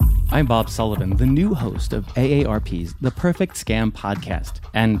I'm Bob Sullivan, the new host of AARP's The Perfect Scam podcast.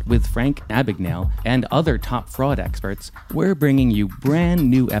 And with Frank Abagnale and other top fraud experts, we're bringing you brand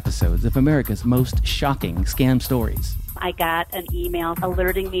new episodes of America's most shocking scam stories. I got an email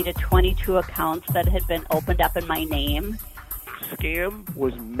alerting me to 22 accounts that had been opened up in my name. Scam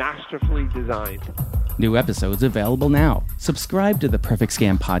was masterfully designed. New episodes available now. Subscribe to the Perfect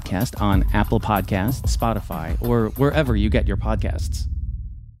Scam podcast on Apple Podcasts, Spotify, or wherever you get your podcasts.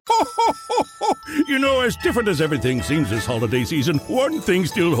 Ho, ho, ho, ho. You know, as different as everything seems this holiday season, one thing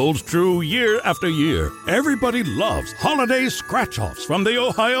still holds true year after year. Everybody loves holiday scratch-offs from the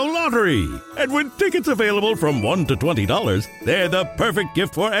Ohio Lottery. And with tickets available from $1 to $20, they're the perfect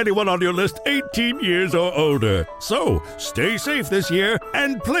gift for anyone on your list 18 years or older. So, stay safe this year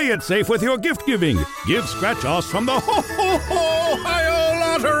and play it safe with your gift giving. Give scratch-offs from the Ohio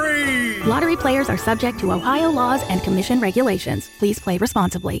Lottery! Lottery players are subject to Ohio laws and commission regulations. Please play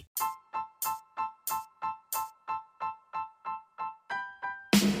responsibly.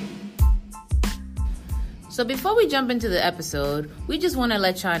 So before we jump into the episode, we just want to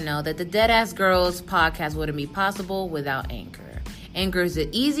let y'all know that the Deadass Girls podcast wouldn't be possible without Anchor. Anchor is the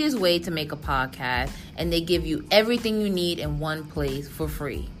easiest way to make a podcast, and they give you everything you need in one place for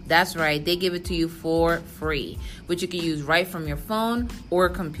free. That's right, they give it to you for free, which you can use right from your phone or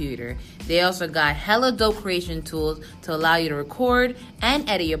computer. They also got hella dope creation tools to allow you to record and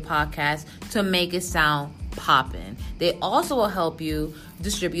edit your podcast to make it sound poppin'. They also will help you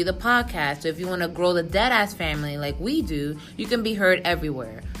distribute the podcast. So if you want to grow the Deadass family like we do, you can be heard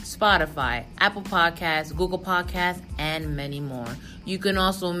everywhere. Spotify, Apple Podcasts, Google Podcasts, and many more. You can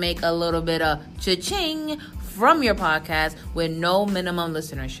also make a little bit of cha-ching from your podcast with no minimum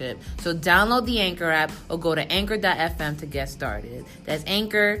listenership. So download the Anchor app or go to anchor.fm to get started. That's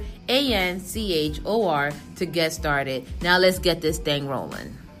Anchor, ANCHOR, to get started. Now let's get this thing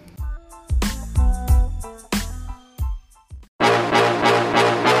rolling.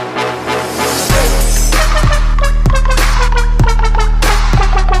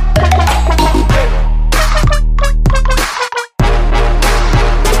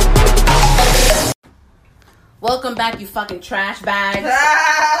 Welcome back, you fucking trash bags.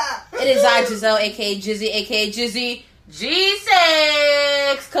 It is I, Giselle, a.k.a. Jizzy, a.k.a. Jizzy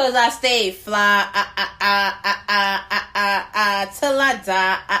G6, cause I stay fly, till I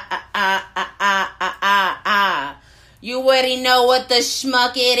die, You already know what the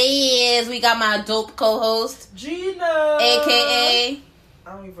schmuck it is. We got my dope co-host, Gina, a.k.a.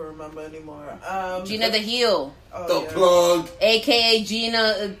 I don't even remember anymore. Gina the Heel. Oh, the plug. AKA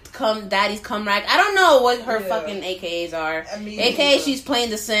Gina, Daddy's Cum Rack. I don't know what her fucking AKAs are. AKA she's playing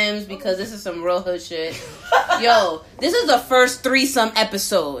The Sims because this is some real hood shit. Yo, this is the first threesome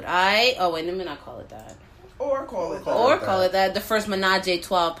episode, alright? Oh, wait, let me not call it that. Or call it that. The first Ménage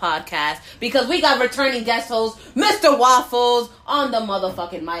Trois podcast. Because we got returning guest host, Mr. Waffles, on the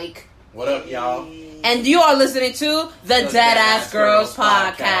motherfucking mic. What up, y'all? And you are listening to the Deadass Girls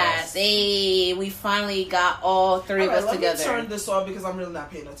podcast. Hey, we finally got all three of us together. Let me turn this off because I'm really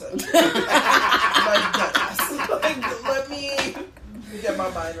not paying attention. Let me get my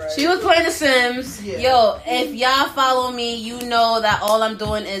mind right. She was playing The Sims. Yeah. Yo, if y'all follow me, you know that all I'm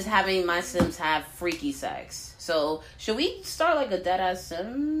doing is having my Sims have freaky sex. So, should we start like a Deadass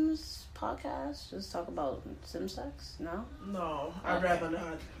Sims podcast? Just talk about sim sex? No? No, I'd rather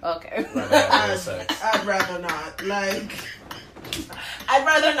not. Okay. I'd rather not. I'd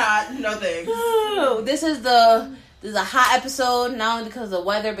rather not. No thanks. This is a hot episode, not only because of the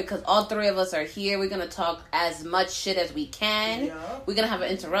weather, because all three of us are here. We're going to talk as much shit as we can. Yeah. We're going to have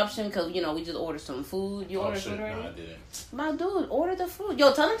an interruption because, we just ordered some food. You ordered food already? No, I didn't. My dude, order the food.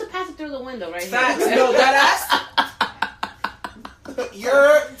 Yo, tell him to pass it through the window right Facts. here. No,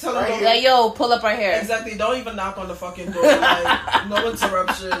 You're telling me. Like, yo, pull up right here. Exactly. Don't even knock on the fucking door. No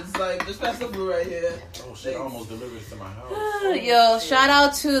interruptions. Just pass the food right here. Oh shit! Almost delivered to my house. Yo, shout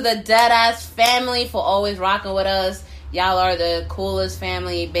out to the Deadass family for always rocking with us. Y'all are the coolest fan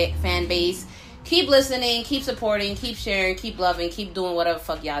base. Keep listening, keep supporting, keep sharing, keep loving, keep doing whatever the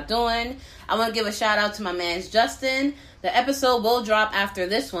fuck y'all doing. I want to give a shout out to my man Justin. The episode will drop after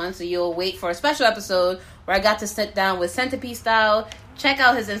this one, so you'll wait for a special episode where I got to sit down with Centipede Style. Check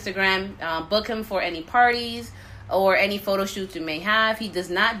out his Instagram. Book him for any parties or any photo shoots you may have. He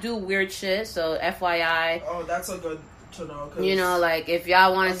does not do weird shit, so FYI. Oh, that's a good to know. If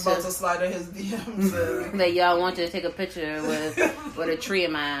y'all wanted to slide in his DMs. Like y'all wanted to take a picture with a tree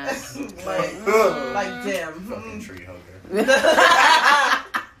in my ass. Like damn. Fucking tree hugger.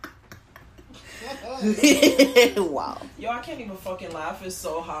 Wow. Yo, I can't even fucking laugh. It's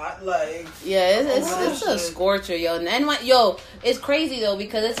so hot. Like, yeah, it's a scorcher, yo. And it's crazy though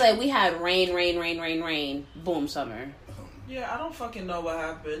because it's like we had rain, boom, summer. Yeah, I don't fucking know what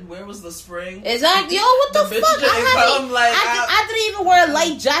happened. Where was the spring? Exactly. Yo, what the fuck? I didn't even wear a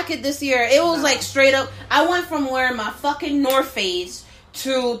light jacket this year. It was like straight up. I went from wearing my fucking North Face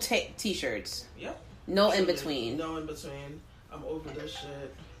to t-shirts. Yep. No in between. No in between. I'm over this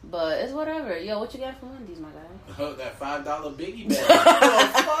shit. But it's whatever. Yo, what you got for Wendy's, my guy? Oh, that $5 Biggie bag.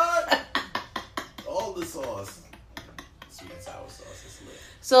 Oh, fuck. All the sauce. Sweet and sour sauce is lit.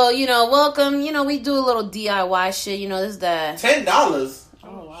 So, welcome. We do a little DIY shit. This is the... $10?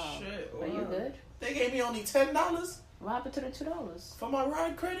 Oh, wow. Shit. Are you good? They gave me only $10? What happened to the $2? For my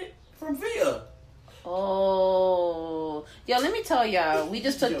ride credit from Via. Oh. Yo, let me tell y'all. We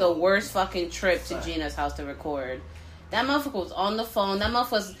just took the worst fucking trip to Gina's house to record. That motherfucker was on the phone. That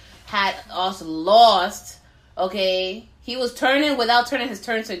motherfucker had us lost. Okay? He was turning without turning his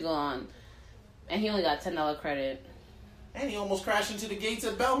turn signal on. And he only got $10 credit. And he almost crashed into the gates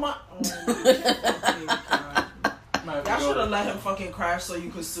at Belmont. Y'all should have let him fucking crash so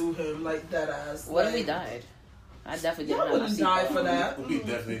you could sue him like that ass. What if he died? I definitely didn't have a seatbelt. Die for that. We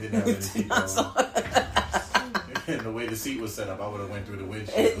definitely didn't have any seatbelt. And the way the seat was set up, I would have went through the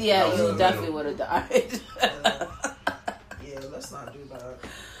windshield. Yeah, you definitely would have died. Yeah, let's not do that.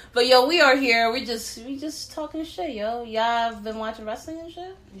 But yo, we are here. We just talking shit, yo. Y'all been watching wrestling and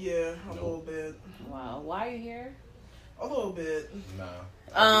shit? Yeah, a little bit. Wow, why are you here? A little bit. No.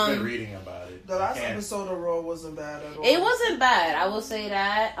 I've been reading about it. The last episode of Raw wasn't bad at all. It wasn't bad. I will say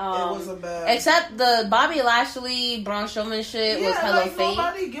that. It wasn't bad. Except the Bobby Lashley, Braun Strowman shit was hella fake.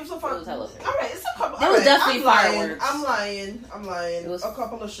 Nobody gives a fuck. It was hella fake. Alright, it's a couple. There was definitely fireworks. I'm lying. It was a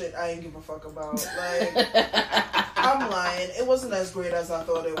couple of shit I ain't give a fuck about. Like, I'm lying. It wasn't as great as I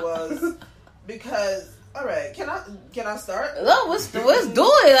thought it was. Because, alright, can I start? No, let's do it.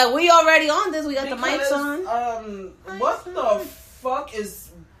 Like, we already on this. We got the mics on. What the fuck is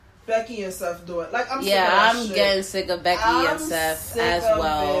Becky and Seth doing? Like, I'm getting sick of Becky and Seth as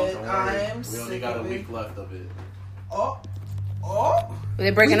well. We only got a week left of it. Oh, Were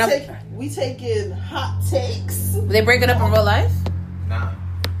they breaking up? We taking hot takes. Were they breaking up in real life? Nah.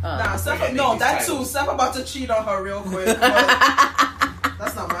 Seth, no, that too. Seth about to cheat on her real quick.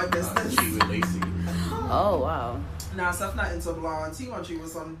 That's not my business. Cheat with Lacey. Oh wow. Nah, Seth not into blondes. He gonna cheat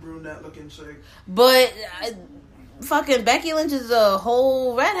with some brunette looking chick. But fucking Becky Lynch is a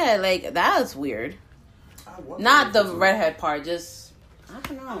whole redhead. Like, that's weird. Not the redhead part. Just I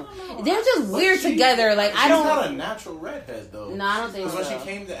don't know. They're just weird together. Like, I don't. She's not a natural redhead though. No, I don't think so. Because when she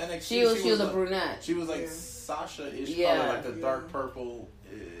came to NXT, she was a brunette. She was like Sasha-ish color, like the dark purple.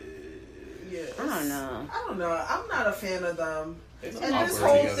 Yeah, I don't know. I'm not a fan of them. And this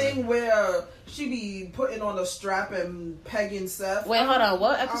whole thing where she be putting on a strap and pegging Seth. Wait, hold on.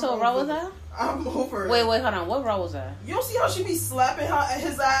 What episode of Raw was that? I'm over it. Wait, hold on. What Raw was that? You don't see how she be slapping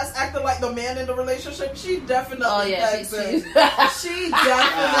his ass, acting like the man in the relationship? She definitely pegs him. She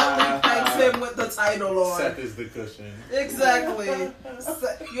definitely pegs him with the title on. Seth is the cushion. Exactly. You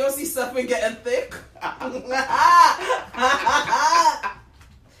don't see Seth been getting thick?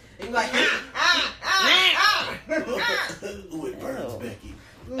 He's like, Ooh, it burns, Becky.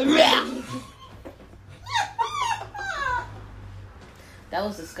 That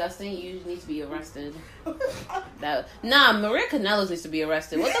was disgusting. You need to be arrested. Maria Kanellis needs to be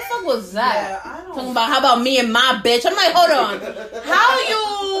arrested. What the fuck was that? Yeah, I don't... Talking about how about me and my bitch? I'm like, hold on. How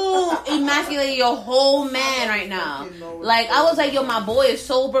you emasculating your whole man right now? Like, I was like, yo, my boy is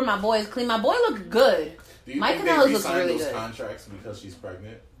sober. My boy is clean. My boy look good. Do you Mike think Kanellis they looks really those good. Contracts because she's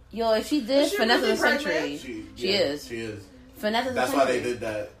pregnant? Yo, if she did, Finesse really of the Century. She is. Finesse of the That's Century. That's why they did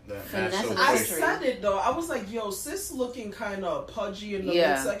that Finesse of the I Century. said it though. I was like, yo, sis looking kind of pudgy in the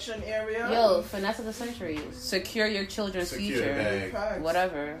midsection area. Yo, Finesse of the Century. Secure your children's future.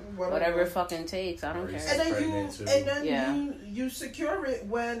 Whatever it fucking takes. I don't care. And then you secure it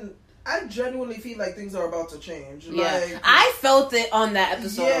when I genuinely feel like things are about to change. Yeah, like, I felt it on that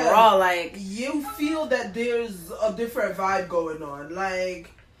episode of Raw. Like, you feel that there's a different vibe going on. Like,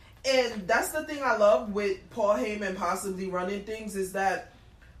 and that's the thing I love with Paul Heyman possibly running things is that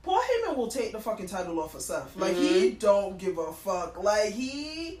Paul Heyman will take the fucking title off of Seth. Like, he don't give a fuck. Like,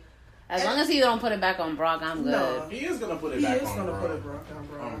 as long as he don't put it back on Brock, I'm good. No, he is gonna put it back on Brock.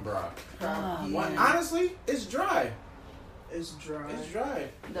 Put it on Brock. Honestly, it's dry. It's dry.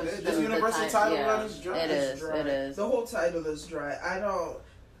 This Universal title run is dry. It is. The whole title is dry. I don't.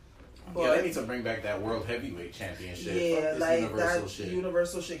 But they need to bring back that World Heavyweight Championship. Yeah, like Universal shit.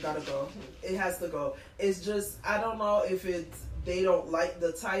 Universal shit gotta go. It has to go. It's just, I don't know if it's they don't like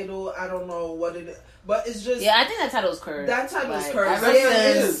the title. I don't know what it is. But it's just... Yeah, I think that title's cursed. That title's like,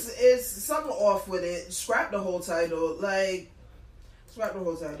 cursed. It's something off with it. Scrap the whole title. Like, scrap the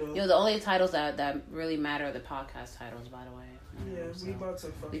whole title. Yo, the only titles that really matter are the podcast titles, by the way. Yeah, so we about to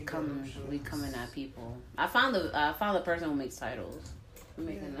fucking we coming at people. I found the person who makes titles. We're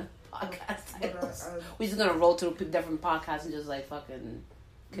making a podcast titles. We're just gonna roll to different podcasts and just like fucking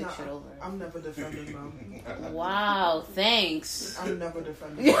kick shit over. I'm never defending them. Wow, thanks. I'm never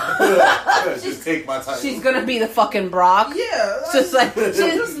defending them. Just take my title. She's gonna be the fucking Brock. Yeah, just like she's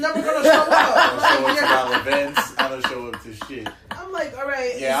just never gonna show up. I don't show up to our events. I don't show up to shit. I'm like, all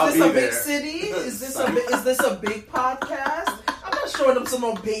right, yeah, is this a big city? Is this a big podcast? I'm not showing them some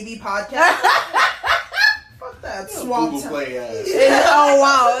old baby podcast. Fuck that swamp. Google Play Yeah. Oh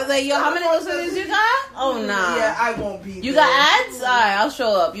wow! It's like, yo, how many listeners you got? Oh nah. Yeah, I won't be. You got ads? Alright, I'll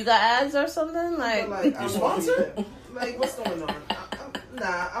show up. You got ads or something? Like I'm sponsored? Like, what's going on?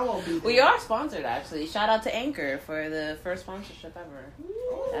 Nah, I won't be there. We are sponsored, actually. Shout out to Anchor for the first sponsorship ever.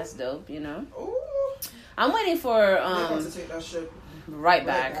 Ooh. That's dope, you know? Ooh. I'm waiting for... They're going to take that shit right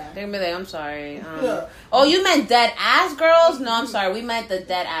back. They're going to be like, I'm sorry. Oh, you meant Dead Ass Girls? No, I'm sorry. We meant the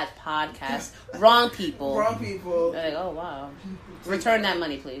Dead Ass Podcast. Wrong people. Wrong people. They're like, oh, wow. Return that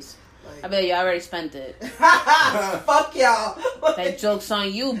money, please. I bet you already spent it. Fuck y'all. That joke's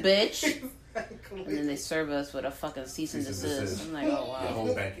on you, bitch. And then they serve us with a fucking cease and desist. I'm like, oh wow. The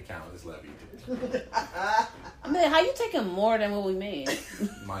whole bank account is levied. Man, how you taking more than what we made?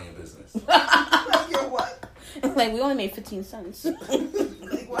 Mind your business. Like, what? Like, we only made 15 cents.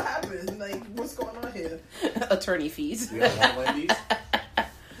 Like, what happened? Like, what's going on here? Attorney fees. You don't want Wendy's?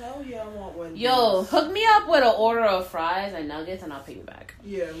 Hell yeah, I want Wendy's. Yo, hook me up with an order of fries and nuggets and I'll pay you back.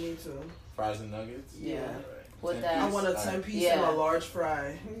 Yeah, me too. Fries and nuggets? Yeah. Right. With that, I want a 10-piece and a large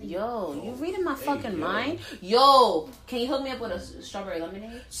fry. Yo, you reading my fucking mind? Yo, can you hook me up with a strawberry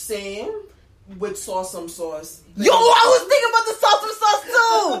lemonade? Same. With sauce. Yo, I was thinking about the sauce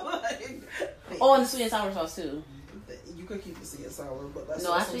too! Oh, and the sweet and sour sauce too. You could keep the sweet and sour, but that's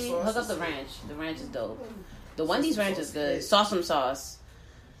no, actually, hook up the ranch. The ranch is dope. The Wendy's ranch is good. Sauce.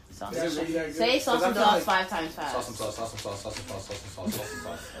 Say sauce like, 5 times fast. Sauce.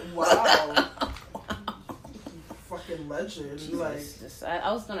 Wow. Fucking legend. Jesus. Like,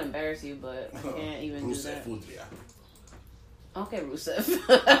 I was gonna embarrass you, but I can't even do that. Okay, Rusev.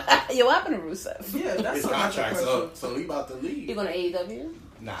 Yo, what happened to Rusev? Yeah, that's his contract's up, so he about to leave. He going to AEW?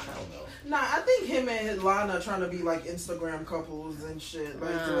 Nah, I don't know. Nah, I think him and Lana trying to be like Instagram couples and shit.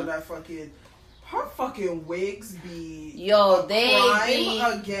 Like doing that fucking... Her fucking wigs be they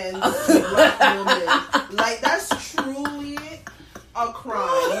crime against black women. Like, that's truly a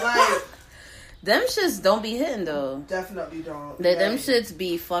crime. Like, them shits don't be hitting though. Definitely don't. Them shits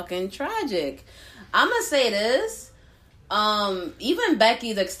be fucking tragic. I'm gonna say this. Even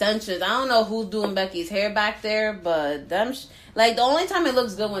Becky's extensions. I don't know who's doing Becky's hair back there, but them like the only time it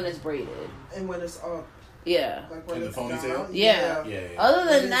looks good when it's braided and when it's up. Yeah. Like when in the ponytail? Yeah. Other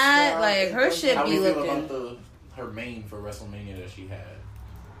than that, like her shit How be do you looking. feel about her mane for WrestleMania that she had?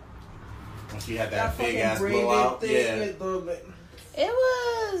 When she had that big ass blowout. It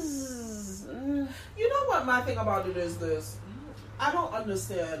was. You know what my thing about it is this. I don't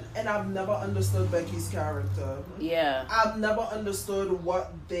understand, and I've never understood Becky's character. Yeah. I've never understood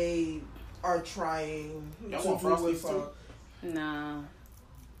what they are trying to do with her. Nah.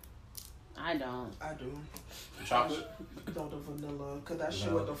 I don't. I do. The chocolate? No, the vanilla. Because that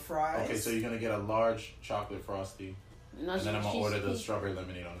shit with the fries. Okay, so you're going to get a large chocolate frosty. No, and then I'm going to order the strawberry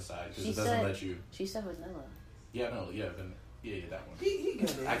lemonade on the side. Because it doesn't let you... She said vanilla. Yeah, no, yeah, that one. He get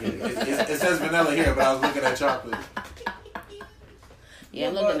it. I get it. It says vanilla here, but I was looking at chocolate. Yeah,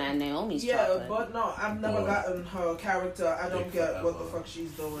 I'm looking at Naomi's chocolate. Yeah, but no, I've never gotten her character. I don't get what the fuck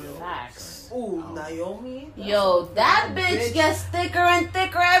she's doing. Facts. Ooh, Naomi. Yo, that bitch gets thicker and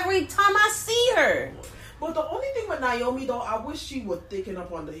thicker every time I see her. But the only thing with Naomi, though, I wish she would thicken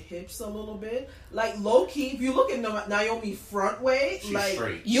up on the hips a little bit. Like, low-key, if you look at Naomi front way, she's like...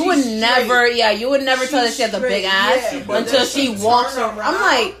 straight. You would never tell that she has a big ass until she walks around. I'm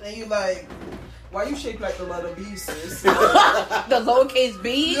like... And you like... Why you shaped like the letter B, sis? The lowercase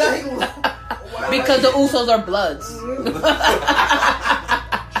B? Because the Usos are bloods.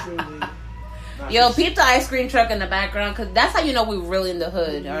 Truly. Yo, peep the ice cream truck in the background, because that's how you know we're really in the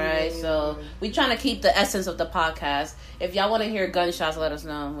hood, alright? So, we trying to keep the essence of the podcast. If y'all want to hear gunshots, let us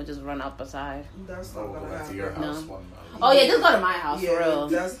know. We'll just run up beside. That's not gonna happen. To your house no. Oh, yeah, just go to my house, for real.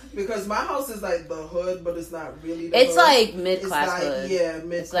 That's, because my house is like the hood, but it's not really the It's hood. like mid-class hood. Yeah,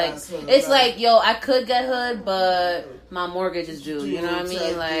 mid-class hood. It's like, yo, I could get hood, but my mortgage is due. You know what I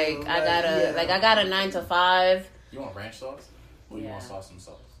mean? Like, I got a 9 to 5. You want ranch sauce? Who you want sauce and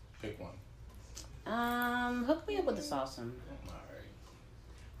sauce? Pick one. Hook me up with the sauce. Alright.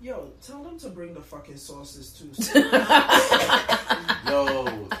 Yo, tell them to bring the fucking sauces too.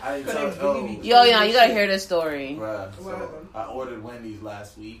 Yo, you gotta hear this story. Bruh, so I ordered Wendy's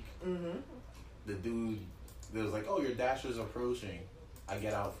last week. Mm-hmm. The dude, they was like, "Oh, your Dasher's approaching." I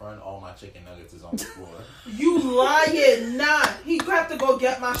get out front, all my chicken nuggets is on the floor. You lying? Nah, he have to go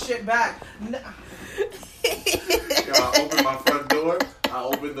get my shit back. Nah. Yo, I opened my front door. I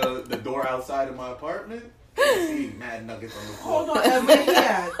opened the door outside of my apartment. I see mad nuggets on the floor. Hold on, and where he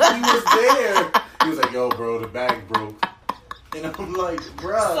at? He was there. He was like, "Yo, bro, the bag broke." And I'm like,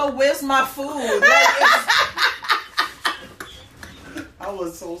 "Bruh." So where's my food? I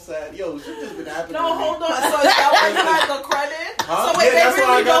was so sad. Yo, shit just been happening. No, hold on. So is that why you got the credit? Huh? So wait, Yeah, they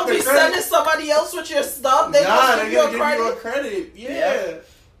really don't be sending somebody else with your stuff? They Nah, just give they you gonna a give you a credit? credit. Yeah.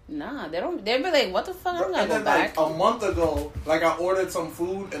 Nah, they don't. They'll be like, "What the fuck? I'm gonna And go then back." like a month ago, like I ordered some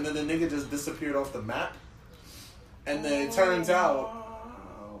food and then the nigga just disappeared off the map. And then it turns out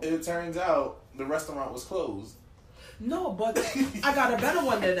the restaurant was closed. No, but I got a better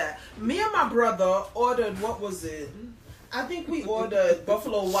one than that. Me and my brother ordered, what was it? I think we ordered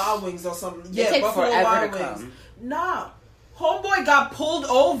Buffalo Wild Wings or something. They take Buffalo forever Wild to Wings. come. Nah. Homeboy got pulled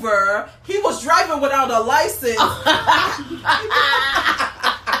over. He was driving without a license.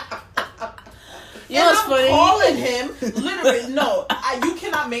 You know what's funny? Calling him, literally, no, you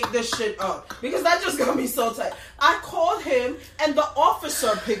cannot make this shit up because that just got me so tight. I called him and the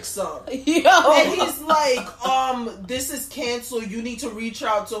officer picks up. Yo. And he's like, this is canceled. You need to reach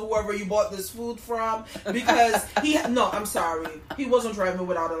out to whoever you bought this food from because I'm sorry. He wasn't driving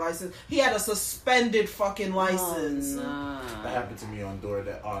without a license. He had a suspended fucking license. Oh, nah. That happened to me on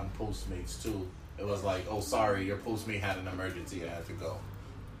Postmates too. It was like, "Oh, sorry, your Postmate had an emergency. I had to go."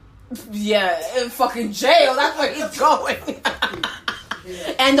 Yeah, in fucking jail. That's where he's going.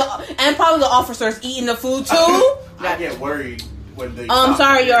 And probably the officer's eating the food too. I get worried when they.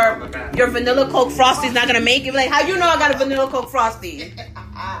 Sorry, your vanilla Coke Frosty's not gonna make it. Like, how you know I got a vanilla Coke Frosty?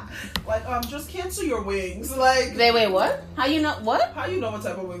 Like, just cancel your wings. Like, Wait, what? How you know what? How you know what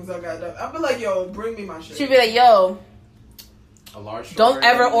type of wings I got? I'll be like, yo, bring me my shit. She'd be like, yo, a large. Don't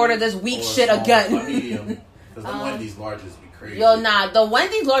ever order this weak shit again. A medium, because the Wendy's larges be crazy. Yo, nah, the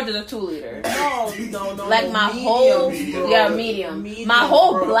Wendy's larger than 2 liter. No. Like my medium, whole, bro. medium. My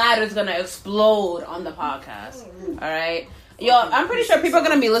whole bro. bladder's gonna explode on the podcast. All right. Yo, I'm pretty sure people are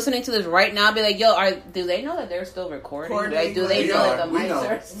gonna be listening to this right now. Be like, yo, do they know that they're still recording? Like, do they know that the mics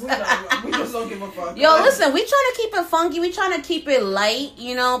are? We just don't give a fuck. Yo, listen, we trying to keep it funky. We trying to keep it light,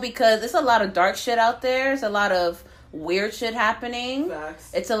 because there's a lot of dark shit out there. There's a lot of weird shit happening. Facts.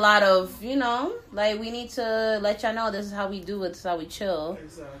 It's a lot of, like, we need to let y'all know this is how we do it. This is how we chill.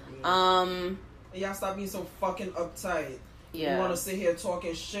 Exactly. Y'all stop being so fucking uptight. Yeah. You want to sit here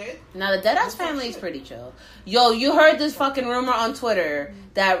talking shit? Now, the Deadass family is pretty chill. Yo, you heard this fucking rumor on Twitter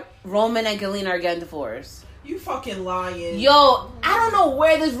that Roman and Galena are getting divorced. You fucking lying. Yo, I don't know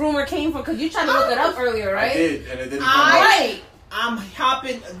where this rumor came from, because you tried to look it up earlier, right? I did, and it didn't come up. I'm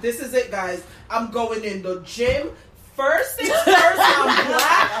hopping. This is it, guys. I'm going in the gym. First things first,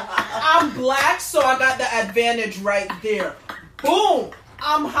 I'm black, so I got the advantage right there. Boom!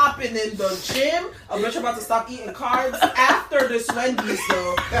 I'm hopping in the gym. I bet you're about to stop eating carbs after this Wendy's,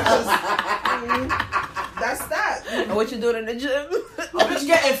 though. That's that. And what you doing in the gym? A bitch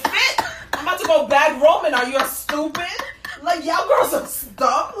getting fit. I'm about to go bag Roman. Are you stupid? Like, y'all girls are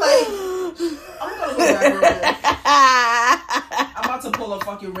stuck. Like, I'm gonna go bag Roman. I'm about to pull a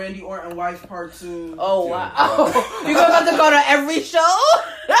fucking Randy Orton wife part 2. Oh, wow. Oh, you about to go to every show?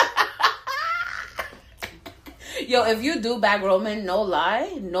 Yo, if you do bag Roman, no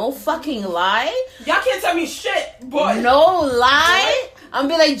lie, no fucking lie. Y'all can't tell me shit, boy. No lie. Boy. I'm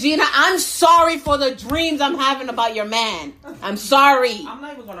be like, Gina, I'm sorry for the dreams I'm having about your man. I'm sorry. I'm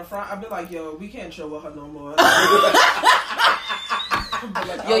not even gonna front. I'll be like, yo, we can't chill with her no more.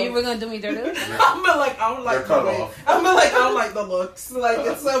 Like, yo, you were gonna do me dirty? I'm like, I don't like the way. I'm like, I don't like the looks. Like,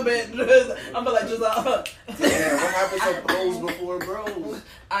 it's so bit. I'm like, just damn, what happens to bros before bros?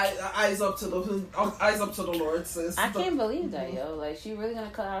 Eyes up to the Lord, sis. I can't believe that, yo. Like, she really gonna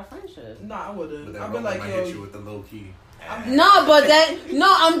cut our friendship? Nah, I wouldn't. I'd be like, yo, hit you with the low key. No, but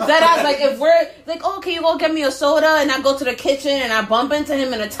I'm dead ass. Like, if we're like, oh, can you go get me a soda? And I go to the kitchen and I bump into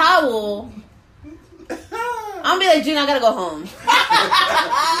him in a towel. I'm be like, Gina, I gotta go home.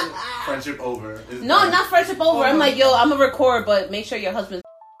 Friendship over. No, not friendship over. I'm like, yo, I'm gonna record, but make sure your husband's.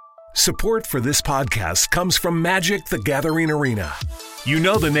 Support for this podcast comes from Magic: The Gathering Arena. You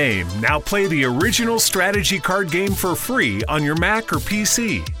know the name. Now play the original strategy card game for free on your Mac or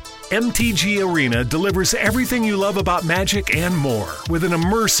PC. MTG Arena delivers everything you love about Magic and more with an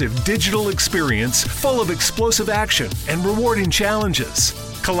immersive digital experience full of explosive action and rewarding challenges.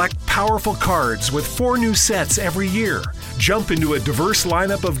 Collect powerful cards with 4 new sets every year. Jump into a diverse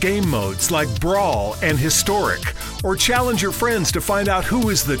lineup of game modes like Brawl and Historic, or challenge your friends to find out who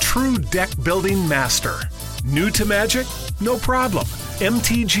is the true deck-building master. New to Magic? No problem.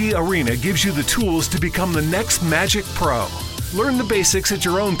 MTG Arena gives you the tools to become the next Magic Pro. Learn the basics at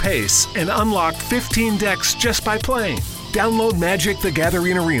your own pace and unlock 15 decks just by playing. Download Magic the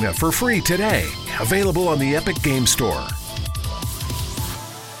Gathering Arena for free today. Available on the Epic Game Store.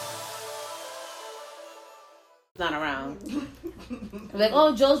 Not around. Like,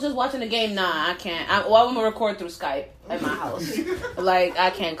 oh, Joe's just watching the game. Nah, I can't. I'm gonna record through Skype at my house. Like, I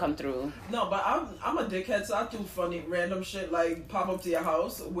can't come through. No, but I'm a dickhead, so I do funny random shit like pop up to your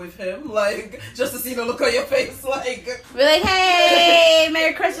house with him, like just to see the look on your face, like be like, hey,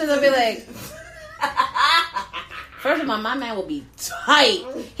 Merry Christmas. I'll be like, first of all, my man will be tight.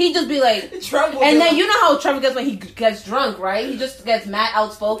 He just be like, and then you know how Trevor gets when he gets drunk, right? He just gets mad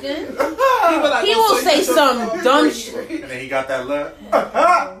outspoken. He will say some dumb shit. And then he got that look.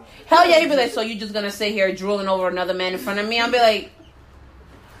 Hell yeah, he'd be like, so you just gonna sit here drooling over another man in front of me? I'll be like,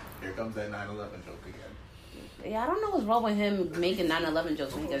 here comes that 9/11 joke again. yeah, I don't know what's wrong with him making 9/11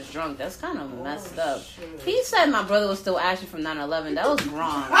 jokes when he gets drunk. That's kind of messed up. He said my brother was still ashy from 9/11. That was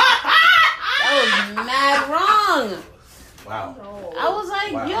wrong. That was mad wrong. Wow. I was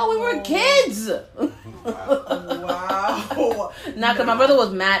like, yo, we were kids. wow. Nah, cause my brother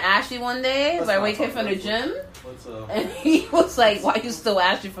was mad ashy one day. Like, when he came from the gym. And he was like, why you still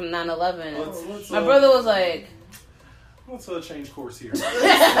ashy from 9/11? My brother was like, let's change course here.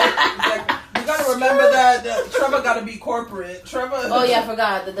 Like, you gotta remember that Trevor gotta be corporate. Trevor. Oh yeah, I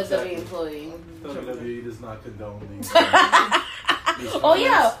forgot the WWE employee. WWE does not condone these. Oh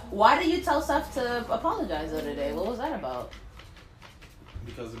yeah, why did you tell Seth to apologize the other day? What was that about?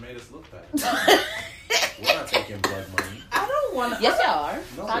 Because it made us look bad. We're not taking blood money. I don't want to. Yes, y'all are.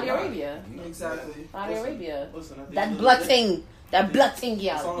 No, Saudi Arabia. No, exactly. Saudi Arabia. Listen, that blood thing. That blood thing, As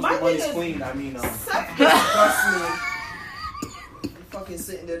y'all. long as the money's clean, I mean, Seth disgusts me. Fucking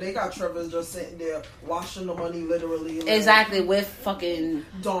sitting there. They got Trevor just sitting there washing the money literally. Like, exactly, with fucking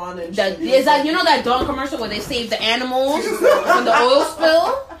Dawn and shit. Is that, you know that Dawn commercial where they save the animals from the oil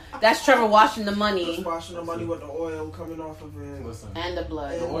spill? That's Trevor washing the money. Just washing the money with the oil coming off of it. Listen, and the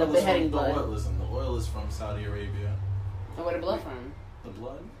blood. The, the beheading blood. The oil is from Saudi Arabia. And where the blood from? The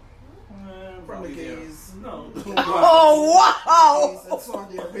blood? From the gays. No. Oh, wow!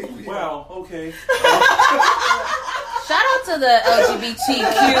 Wow, okay. Shout out to the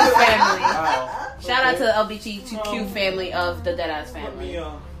LGBTQ family. Wow. Shout out to the LGBTQ family of the Deadass family.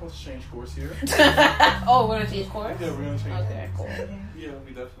 Let's change course here. Oh, we're gonna change course? Yeah, we're gonna change Okay, cool. Yeah,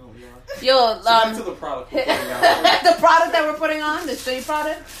 we definitely are. Yo, so back to the product we're putting out. The product that we're putting on, the shitty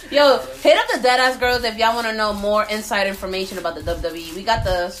product. Yo, hit up the Deadass Girls if y'all want to know more inside information about the WWE. We got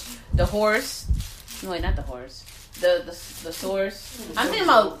the horse. No, wait, not the horse. The source. I'm thinking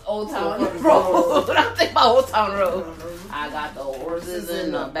about Old Town Road. I'm thinking about Old Town Road. I got the horses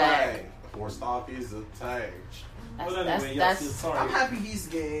in the bag. Horse stockies attached. That's I'm happy he's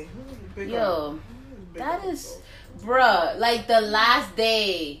gay. Yo, that is, bruh, like the last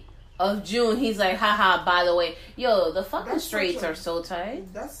day of June, he's like, haha, by the way, yo, the fucking straights are so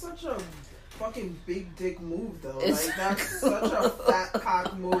tight. That's such a fucking big dick move, though. Like, that's such a fat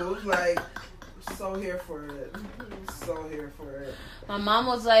cock move. Like, so here for it. So here for it. My mom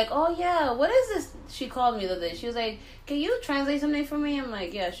was like, oh yeah, what is this? She called me the other day. She was like, can you translate something for me? I'm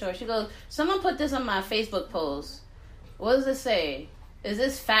like, yeah, sure. She goes, someone put this on my Facebook post. What does it say? Is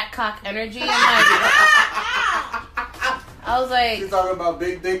this fat cock energy? I'm like, I was like, she's talking about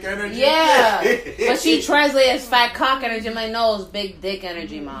big dick energy? Yeah. But she translated as fat cock energy. I'm like, no, it's big dick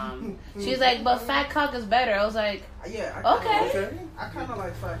energy, Mom. She's like, but fat cock is better. I was like, yeah. Okay. I kind of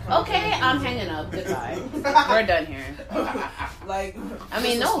like fat cock. Okay, I'm hanging up. Goodbye. We're done here. Like, I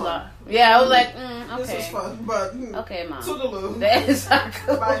mean, no. Yeah, I was like, okay. This is fun, but okay, Mom. Toodaloo.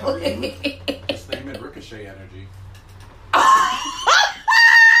 Exactly. Bye, honey. Just name it Ricochet energy.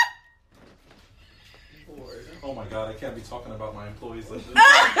 Oh my god, I can't be talking about my employees like this. You're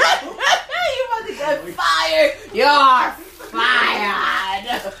about to get fired. You're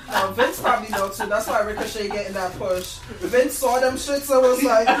fired. Vince probably know too. That's why Ricochet getting that push. Vince saw them shits and was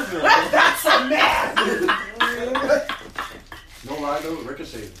like, that's a man. No lie though,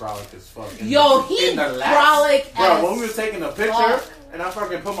 Ricochet is brolic as fuck. Yo, he brolic as bro, when we were taking a picture and I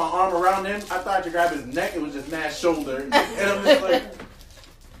fucking put my arm around him, I thought to grab his neck, it was just Matt's shoulder. And I'm just like,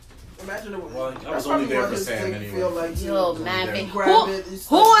 Imagine it was. Well, I was only there for Sam anyway. Feel like Yo, man.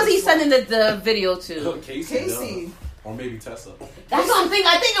 Who was he sending the video to? Casey. Or maybe Tessa. That's what I'm thinking.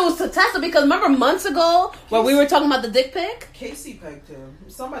 I think it was to Tessa because remember months ago where we were talking about the dick pic? Casey pegged him.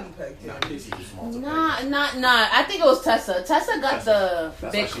 Somebody pegged him. Nah, Casey was small. Nah. I think it was Tessa. Tessa got the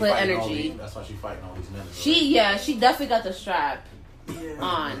big clit energy. That's why she's fighting all these men. She definitely got the strap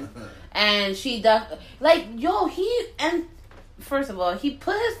on. And she first of all, he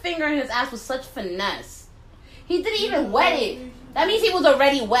put his finger in his ass with such finesse. He didn't even wet it. That means he was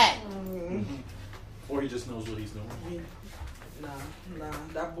already wet. Or he just knows what he's doing. Nah.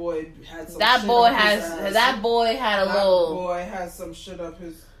 That boy had some. That boy had a little. That boy had some shit up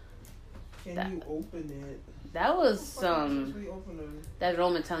his. Can you open it? That was that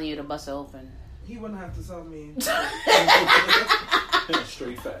Roman telling you to bust it open. He wouldn't have to tell me.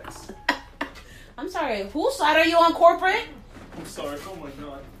 Straight facts. I'm sorry. Whose side are you on, corporate? I'm sorry. Oh my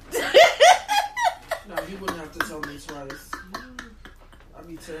god. No, he wouldn't have to tell me twice. I'd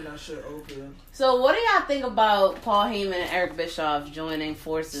be tearing that shit open. So, what do y'all think about Paul Heyman and Eric Bischoff joining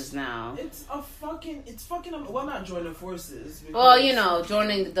forces now? It's fucking. Well, not joining forces. Well,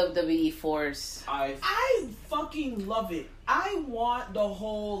 joining the WWE force. I fucking love it. I want the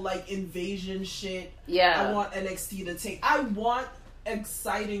whole Invasion shit. Yeah. I want NXT to take. I want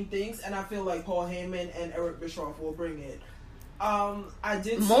exciting things, and I feel like Paul Heyman and Eric Bischoff will bring it. I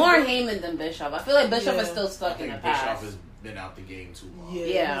did more Heyman than Bischoff. I feel like Bischoff is still stuck in the past. Bischoff has been out the game too long.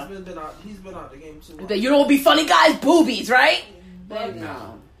 Yeah. He's been out the game too long. You don't be funny guys, boobies, right? But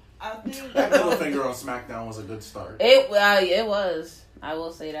no. I think that Littlefinger on SmackDown was a good start. It was. I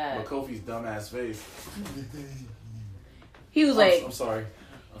will say that. But Kofi's dumbass face. He was like, I'm sorry.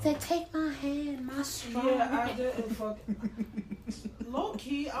 Said, take my hand, my strong. Yeah, I didn't low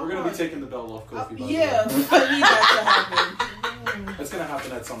key. We're gonna be taking the belt off Kofi. I need that to happen. It's gonna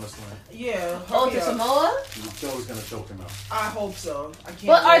happen at SummerSlam. Yeah. To Samoa? Joe's gonna choke him out. I hope so. I can't.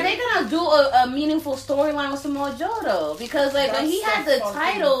 But are they gonna do a meaningful storyline with Samoa Joe though? Because when he had the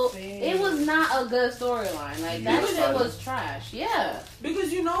title, it was not a good storyline. That shit was trash. Yeah.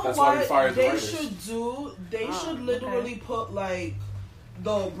 Because you know what they should do? They should literally put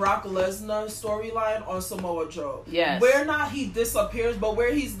the Brock Lesnar storyline on Samoa Joe. Yes. Where not he disappears, but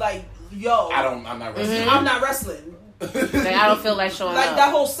where he's like, yo, I'm not wrestling. Mm-hmm. I'm not wrestling. I don't feel like showing up. That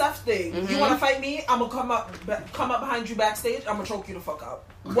whole Seth thing. Mm-hmm. You want to fight me? I'm gonna come up behind you backstage. I'm gonna choke you the fuck out.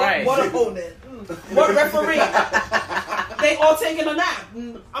 Right. What opponent? What referee? They all taking a nap.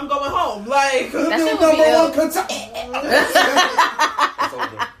 I'm going home. That number one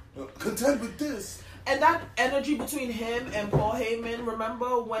contend with this. And that energy between him and Paul Heyman,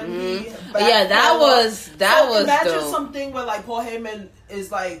 remember when he... that was imagine dope. something where Paul Heyman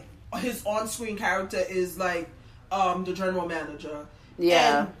is his on-screen character is the general manager.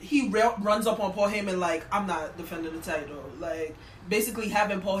 Yeah. And he runs up on Paul Heyman I'm not defending the title. Basically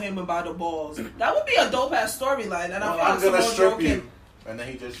having Paul Heyman by the balls. That would be a dope-ass storyline. And I'm gonna strip you. And then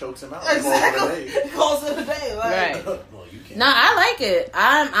he just chokes him out. Exactly. Calls it a day. Right. Well, you can't. No, I like it.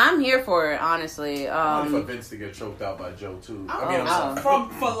 I'm here for it, honestly. I'm for Vince to get choked out by Joe too. I'm sorry.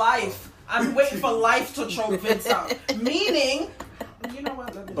 For life. I'm waiting for life to choke Vince out. Meaning, you know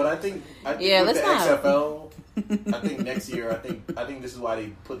what? But I think with the XFL, I think next year, I think this is why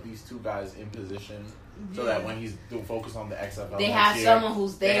they put these two guys in position. So that when he's doing focus on the XFL, they have someone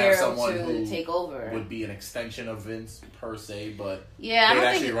who's there to take over. Would be an extension of Vince per se, but they'd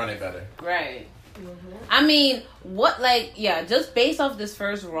actually run it better. Right. Mm-hmm. I mean, just based off this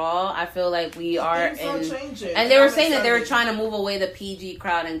first Raw, I feel like we are in. Changing. And they were saying that they were trying to move away the PG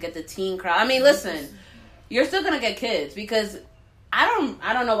crowd and get the teen crowd. I mean, listen, you're still gonna get kids because. I don't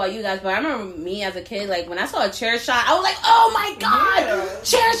know about you guys, but I remember me as a kid, when I saw a chair shot, I was like, oh my god,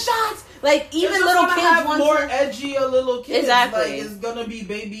 chair shots! Even little kids have want more edgier little kids. Exactly. It's gonna be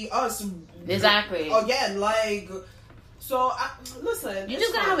baby us. Exactly. Again, so listen. You're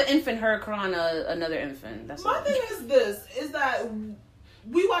just gonna have an infant hurricane on another infant. That's my thing is that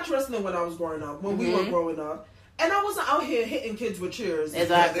we watched wrestling when I was growing up, when we were growing up. And I wasn't out here hitting kids with chairs.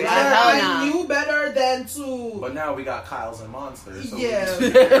 Exactly. I knew better than to... But now we got Kyles and Monsters. So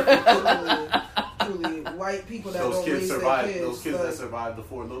truly. White people that don't raise their kids. Those kids that survived the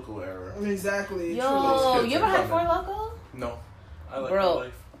Four Loko era. Exactly. Yo, you ever had Four Loko? No. I like my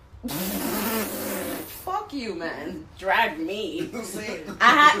life. Fuck you, man. Drag me.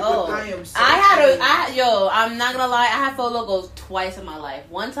 I'm not gonna lie, I had Four Locos twice in my life.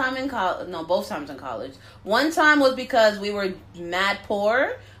 One time in college, both times in college. One time was because we were mad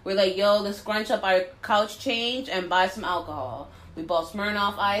poor. We're like, let's scrunch up our couch change and buy some alcohol. We bought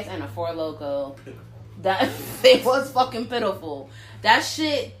Smirnoff Ice and a Four Loko. That it was fucking pitiful. That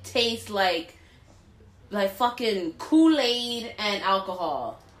shit tastes like fucking Kool-Aid and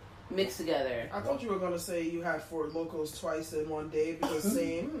alcohol mixed together. I thought you were gonna say you had 4 Locos twice in one day because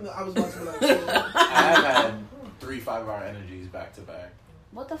same. I was about to be like, too. I have had 3 5-hour energies back to back.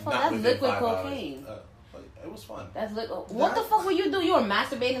 What the fuck? Not That's within liquid 5 cocaine. hours. It was fun. That's liquid. What the fuck were you doing? You were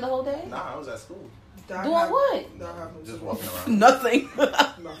masturbating the whole day? Nah, I was at school. Doing what? Just walking around. Nothing.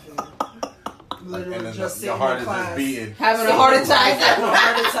 Like, Literally and just your sitting heart in is class. just beating. Having a heart attack. Having a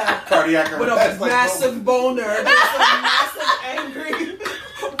heart attack. Cardiac with arrest. a massive boner. Just a massive angry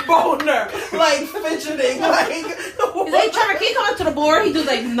boner. Like fidgeting. Like, he's like, Trevor, can you come up to the board? He just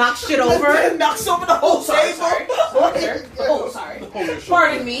like knocks shit over. Knocks over the whole table. Sorry.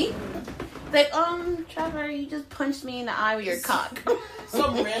 Pardon me. Like, Trevor, you just punched me in the eye with your cock.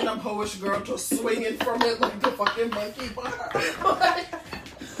 Some random hoish girl just swinging from it like a fucking monkey bar.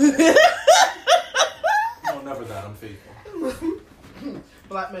 No, never that. I'm faithful.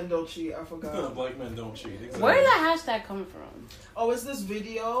 Black men don't cheat. I forgot. Black men don't cheat. Exactly. Where did that hashtag come from? Oh, it's this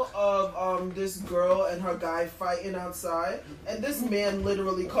video of this girl and her guy fighting outside, and this man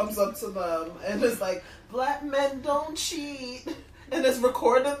literally comes up to them and is like, "Black men don't cheat," and it's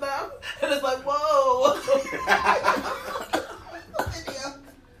recording them, and it's like, "Whoa."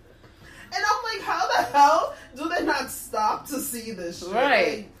 And I'm like, how the hell do they not stop to see this shit?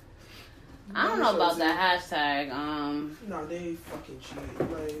 Right. Like, I don't know about that hashtag. No, they fucking cheat.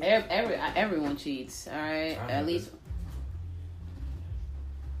 Like, everyone cheats. All right, at least.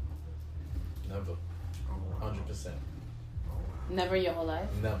 Never. 100%. Never in your whole life.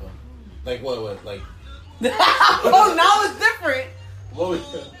 Never. Like what? Like. Oh, now it's different. What?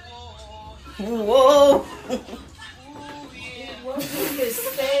 Whoa. what did you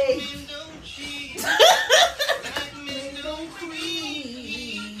say?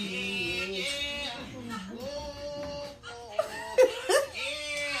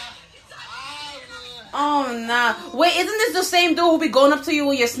 Oh nah! Wait, isn't this the same dude who be going up to you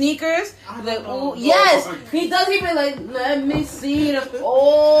with your sneakers? Like, ooh, yes, he does. He be like, "Let me see the."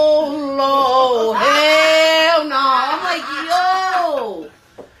 Oh no! Hell no! I'm like, yo.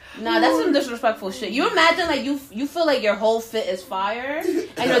 Nah, that's some disrespectful shit. You imagine like you feel like your whole fit is fire,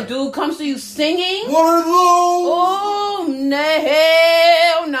 and a dude comes to you singing. One of those. Oh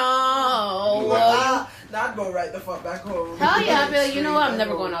hell no! Not go right the fuck back home. Hell yeah! I be like, you know what? I'm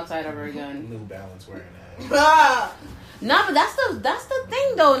never going outside ever again. New Balance wearing that. No, but that's the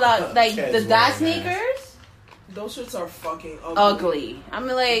thing though. Like the dad sneakers. Those shits are fucking ugly. I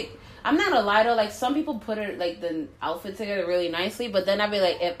mean, like, I'm not a lie though. Like, some people put it like the outfit together really nicely, but then I'd be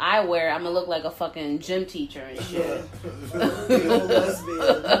like, if I wear it, I'm gonna look like a fucking gym teacher and shit.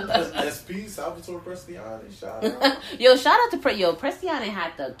 SP Salvatore Prestiani, shout out. Yo, shout out to Prestiani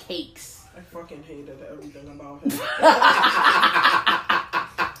had the cakes. I fucking hated everything about him.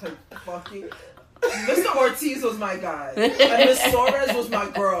 Like, fucking. Mr. Ortiz was my guy. And Miss Suarez was my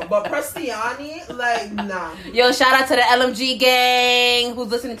girl. But Prestiani, like, nah. Yo, shout out to the LMG gang who's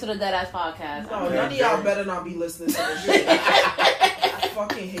listening to the Deadass podcast. No, none of y'all better not be listening to this shit. I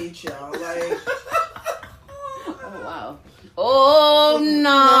fucking hate y'all. Like. Oh, wow. Oh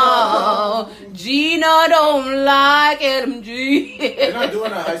no, Gina don't like LMG. They're not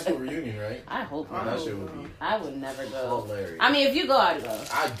doing a high school reunion, right? I hope not. That shit would be. I would never go. Hilarious. I mean, if you go, I'd go.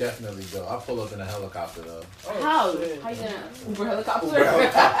 I'd definitely go. I'll pull up in a helicopter though. Oh, how? Shit. How you gonna Uber helicopter? Uber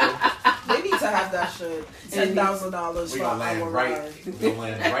helicopter. They need to have that shit. $10,000 We for gonna an land hour right. ride. We gonna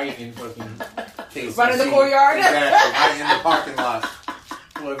land right in fucking KCC. Right in the courtyard. Exactly. Right in the parking lot.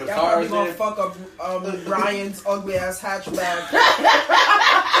 Well, the Y'all cars probably in. gonna fuck up Ryan's ugly ass hatchback.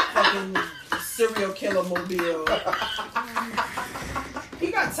 Fucking serial killer mobile.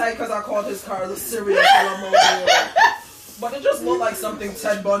 He got tight because I called his car the serial killer mobile. But it just looked like something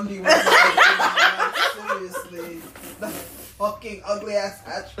Ted Bundy would like, seriously. The fucking ugly ass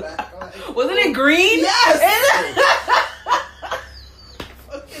hatchback. Like, wasn't it green? Yes!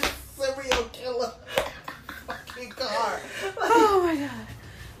 Fucking serial killer fucking car. Oh my god.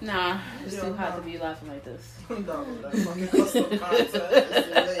 Nah, it's too hot to be laughing like this. No, that fucking custom content is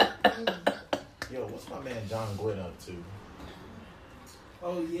lit. Yo, what's my man John Gwynn up to?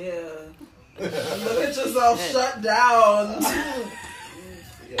 Oh yeah. Look at yourself shut down.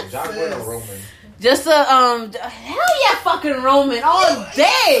 Yeah, John Gwynn or Roman. Just hell yeah, fucking Roman all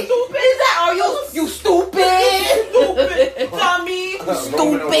day. Stupid. Is that? Are you stupid? Stupid. Tommy.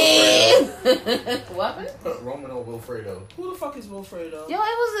 Stupid. What happened? Roman or Wilfredo. Who the fuck is Wilfredo? Yo, it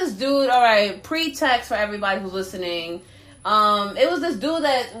was this dude. All right, pretext for everybody who's listening. It was this dude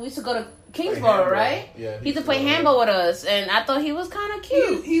that we used to go to Kingsborough, right? Yeah. He used to play handball with us, and I thought he was kind of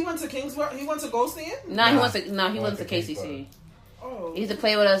cute. He went to Kingsborough. He went to Goldstein. He went to KCC. Oh. He used to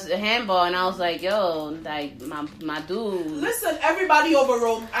play with us at handball, and I was like, yo, like, my dude. Listen, everybody over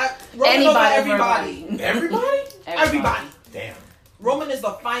Roman. Anybody over everybody. Everybody? Damn. Roman is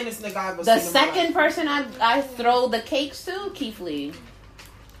the finest nigga I've ever The seen. second person I throw the cakes to, Keith Lee.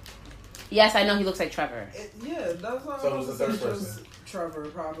 Yes, I know he looks like Trevor. Yeah, that's how. So who's the third person? Trevor,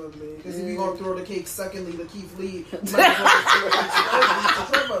 probably. Because if you're going to throw the cake secondly to Keith Lee, you might as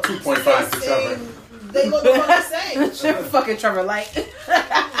well to Trevor. 2.5 to Trevor. They look the same. Fucking Trevor Light.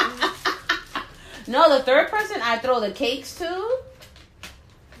 No, the third person I throw the cakes to.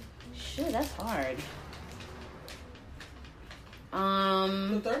 Shit, that's hard.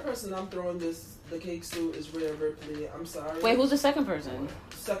 The third person I'm throwing the cakes to is Rhea Ripley. I'm sorry. Wait, who's the second person?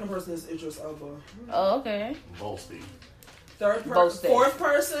 Second person is Idris Elba. Oh, okay. Bolsty. Fourth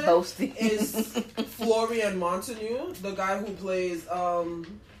person Boasty. is Florian Montague, the guy who plays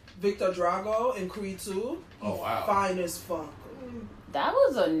Victor Drago in Creed 2. Oh, wow. Fine as fuck. That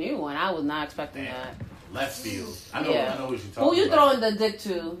was a new one. I was not expecting that. Left field. I know what you're talking about. Who you throwing the dick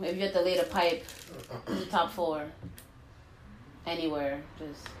to if you have to lay the pipe? Top 4. Anywhere.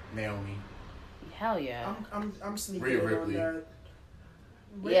 Just Naomi. hell yeah. I'm sneaking Rhea in Ripley. on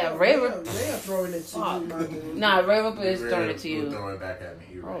that. Ray Ripley. Rhea throwing it to you, my dude. Nah, Ray Ripley is throwing it to you. Throwing it back at me.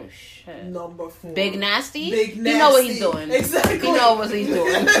 You're right. Oh shit. Number 4. Big Nasty? Big Nasty. You know what he's doing. Exactly. You know what he's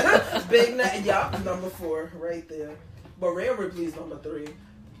doing. Big Nasty. Yup, number 4 right there. But Rhea Ripley's number 3.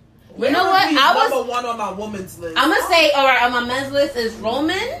 You know what? I was number 1 on my woman's list. I'm gonna say, all right, on my men's list is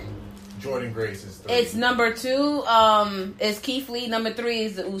Roman. Jordan Grace is 3. It's number 2. Is Keith Lee. Number 3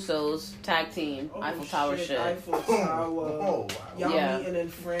 is the Usos tag team. Eiffel Tower shit. Eiffel Tower. Oh, wow. Y'all meeting in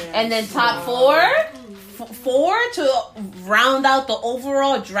France. And then top 4 to round out the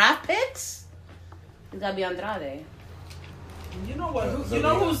overall draft picks. It's gotta be Andrade. You know what? You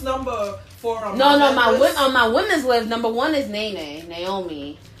know who's number 4 on No, my list? on my women's list, number 1 is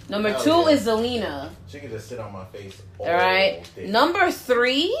Naomi. Number 2 is Zelina. She can just sit on my face. All right. Day. Number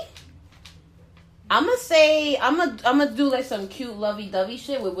 3, I'm gonna do like some cute lovey-dovey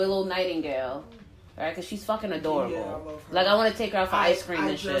shit with Willow Nightingale. All right, because she's fucking adorable. Yeah, I love her. Like I want to take her out for ice cream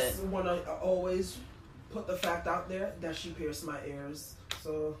and shit. I just want to always put the fact out there that she pierced my ears.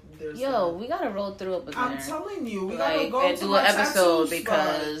 So there's we gotta roll through it. I'm telling you, we like, gotta go and to do my an episode tattoo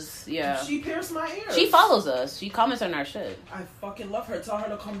because spot. She pierced my ears. She follows us. She comments on our shit. I fucking love her. Tell her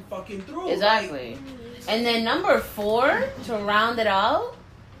to come fucking through. Exactly. And then number 4 to round it out,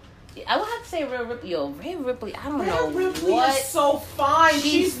 I would have to say Rhea Ripley. Ray Ripley, I don't know Ripley what. Is so fine.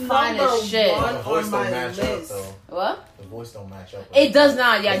 She's fine number as shit. 1 The voice on don't my match list. up, though. What? The voice don't match up. It does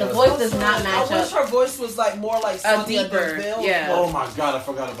not. Yeah, the voice does not match I wish up. her voice was like more like Sonya deeper. Deville. Yeah. Oh my god, I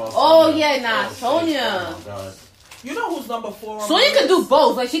forgot about Sonya. Oh yeah, nah, Sonya. Oh my god. You know who's number 4 on Sonya my could do list?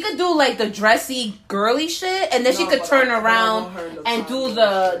 both. Like she could do like the dressy, girly shit, and then she could turn around and do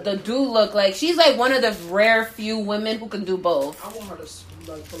the dude look. Like she's like one of the rare few women who can do both. I want her to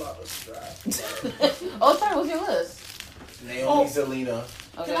like pull out the strap. Oh, sorry, what's your list? Naomi, Zelina.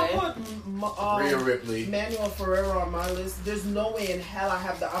 Okay. Can I put Rhea Ripley. Manuel Ferrero on my list? There's no way in hell I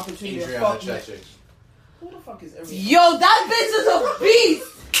have the opportunity to Adriana fuck Chechik. Who the fuck is everyone? Yo, that bitch is a beast.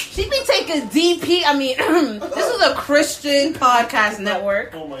 She be taking DP. I mean, this is a Christian podcast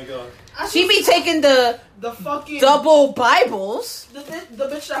network. Oh my god. She be taking the fucking double Bibles. The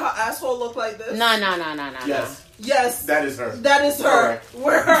bitch that her asshole look like this. No. Yes. Yes. That is her. That is her. Correct.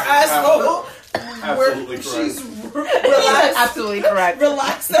 Where her asshole. Absolutely correct. She's relaxed. Absolutely correct.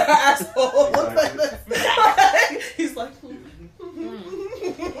 Relaxed that her asshole look like this. He's like.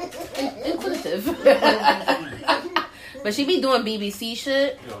 Inquisitive. But she be doing BBC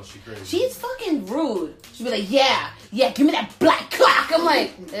shit. Yo, she crazy. She's fucking rude. She be like, yeah, give me that black cock. I'm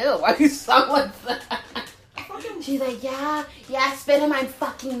like, ew, why you sound like that? She's like, yeah, spit in my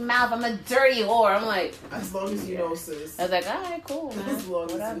fucking mouth. I'm a dirty whore. I'm like, as long as you know, sis. I was like, all right, cool, man. As long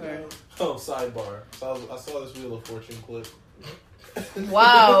whatever. as you know. Oh, sidebar. So I saw this Wheel of Fortune clip.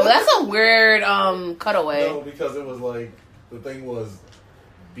 Wow, that's a weird cutaway. No, because it was like the thing was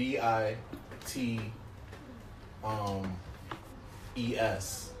BIT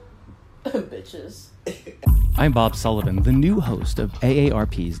ES. Bitches. I'm Bob Sullivan, the new host of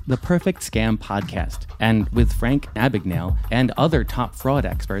AARP's The Perfect Scam podcast. And with Frank Abagnale and other top fraud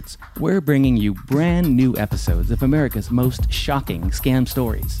experts, we're bringing you brand new episodes of America's most shocking scam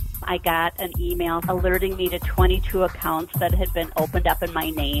stories. I got an email alerting me to 22 accounts that had been opened up in my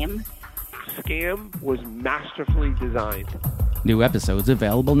name. Scam was masterfully designed. New episodes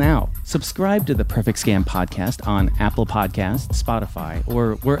available now. Subscribe to the Perfect Scam podcast on Apple Podcasts, Spotify,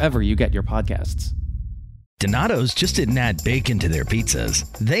 or wherever you get your podcasts. Donato's just didn't add bacon to their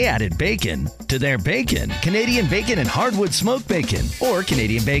pizzas. They added bacon to their bacon. Canadian bacon and hardwood smoked bacon. Or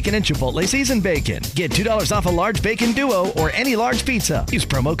Canadian bacon and Chipotle seasoned bacon. Get $2 off a large bacon duo or any large pizza. Use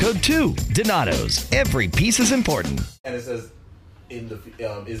promo code 2. Donato's. Every piece is important. And it says, "In the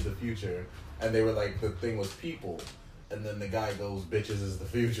is the future," and they were like, the thing was people, and then the guy goes, "Bitches is the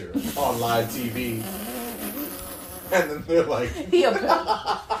future" on live TV, and then they're like, He a pimp.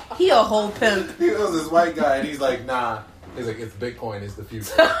 He a whole pimp. He was this white guy, and he's like, "Nah," he's like, "It's Bitcoin is the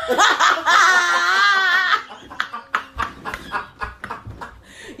future."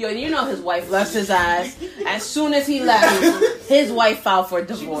 Yo, you know his wife left his ass. As soon as he left, his wife filed for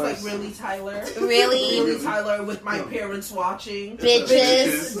divorce. She was like, "Really, Tyler? Really? Really, Tyler, with my parents watching?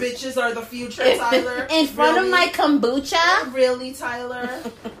 Bitches. Bitches are the future, Tyler. In front of my kombucha? Really, Tyler?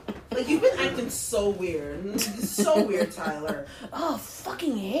 Like, you've been acting so weird. So weird, Tyler. Oh,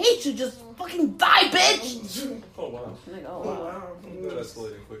 fucking hate you. Just fucking die, bitch. Oh, wow. Like, oh, wow. That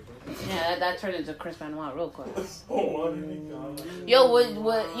escalated quickly. Yeah, that turned into Chris Benoit real quick. Oh, my God. Yo,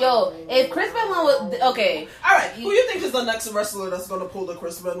 yo, if Chris Benoit was, okay. All right, who you think is the next wrestler that's going to pull the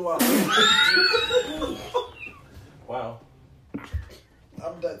Chris Benoit? Wow.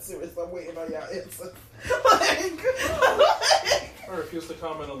 I'm dead serious. I'm waiting on your answer. I refuse to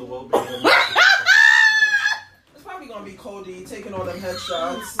comment on the well-being of It's probably going to be Cody taking all them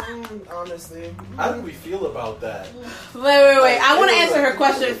headshots. Honestly. How do we feel about that? Wait. I want to answer her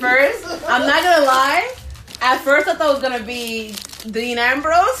question first. I'm not going to lie. At first, I thought it was going to be Dean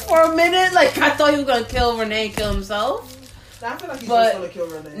Ambrose for a minute. Like, I thought he was going to kill Renee and kill himself. I feel like he's just going to kill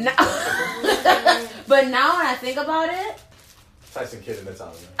Renee. But now when I think about it, Tyson Kidd and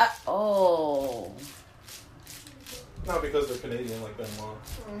Natalia. Oh. Not because they're Canadian like Benoit.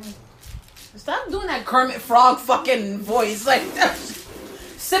 Stop doing that Kermit Frog fucking voice. Like,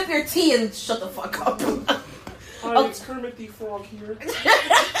 sip your tea and shut the fuck up. Hi, it's Kermit the Frog here.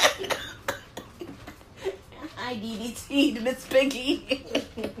 I DDT'd Miss Piggy.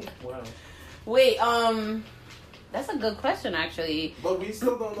 Wow. Wait, that's a good question, actually. But we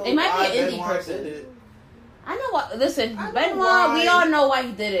still don't know it might why be an indie Benoit person. did it. I know what. Listen, Benoit. why. We all know why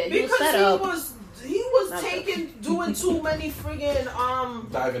he did it. Because he was doing too many friggin'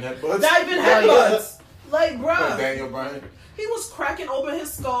 Diving headbutts. Like, bruh. Daniel Bryan. He was cracking open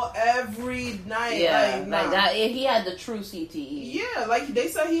his skull every night. Yeah, like that. He had the true CTE. Yeah, like they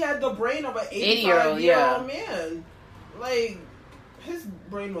said, he had the brain of an 80-year-old man. Like, his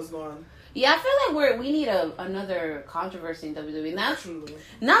brain was gone. Yeah, I feel like we need another controversy in WWE.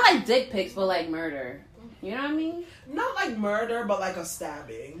 Not like dick pics, but like murder. You know what I mean? Not like murder, but like a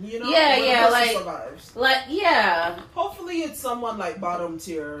stabbing. You know? Yeah, like survives. Yeah. Hopefully, it's someone like bottom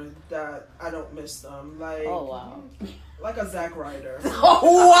tier that I don't miss them. Like, oh wow, like a Zack Ryder.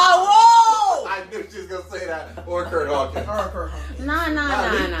 Oh wow, whoa! I knew she was gonna say that. Or Kurt Hawkins. Nah.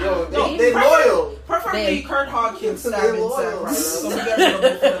 They loyal. Preferably Kurt Hawkins stabbing Zack Ryder. So we got rid of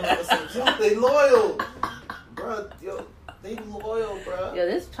both of them at the same time. They loyal, bro. Yo. They loyal, bro. Yo,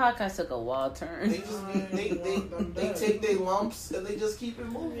 this podcast took a wild turn. They just they take their lumps and they just keep it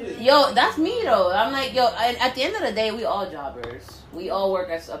moving. Yo, that's me though. I'm like, yo, at the end of the day, we all jobbers. We all work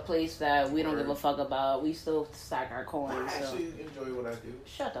at a place that we don't give a fuck about. We still stack our coins. I actually enjoy what I do.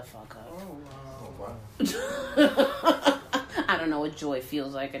 Shut the fuck up. Oh wow. I don't know what joy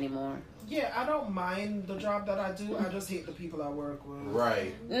feels like anymore. Yeah, I don't mind the job that I do. I just hate the people I work with.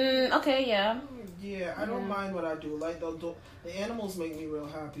 Right. Okay, yeah. Yeah, I don't mind what I do. Like, the animals make me real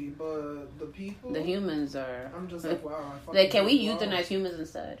happy, but the people... The humans are... I'm just like, wow. Like, can we euthanize humans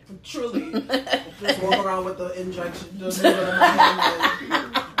instead? Truly. Just walk around with the injection, just needle in my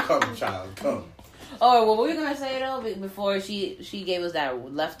hand. Like, come, child, come. Oh, what were we gonna say though before she gave us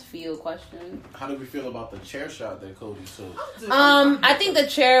that left field question? How do we feel about the chair shot that Cody took? I think the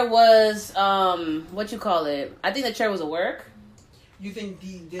chair was what you call it? I think the chair was a work. You think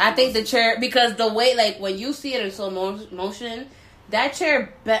I think the chair, because the way, like, when you see it in slow motion, that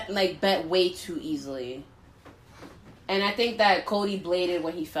chair bent way too easily. And I think that Cody bladed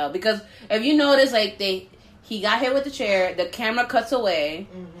when he fell, because if you notice, like, he got hit with the chair, the camera cuts away,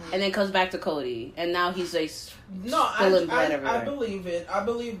 and then comes back to Cody, and now he's like spilling blood everywhere. I believe it. I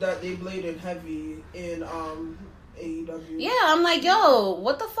believe that they bladed heavy in AEW. Yeah, I'm like, yo,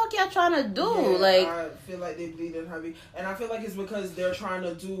 what the fuck y'all trying to do? Yeah, like, I feel like they bleeding heavy, and I feel like it's because they're trying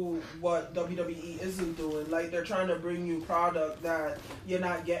to do what WWE isn't doing. Like, they're trying to bring you product that you're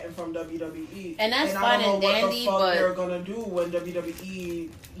not getting from WWE, and that's fine fine and dandy. What the fuck but they're gonna do when WWE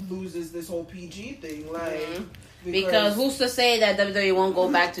loses this whole PG thing, like. Because who's to say that WWE won't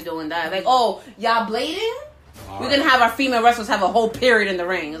go back to doing that? Like, oh, y'all blading? We're gonna have our female wrestlers have a whole period in the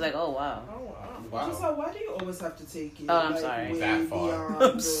ring. It's like, oh wow. Wow. Just like, why do you always have to take it? Oh, I'm sorry. Way That far. beyond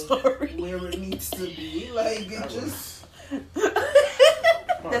I'm sorry. where it needs to be. Like, it just...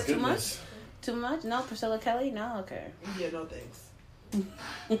 That's too much? Too much? No, Priscilla Kelly? No? Okay. Yeah, no thanks.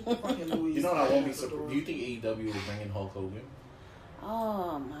 Fucking Louis. You know what I won't be surprised? Do you think AEW will bring in Hulk Hogan?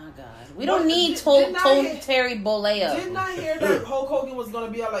 Oh my God. We don't need Terry Bollea. Didn't I hear that Hulk Hogan was going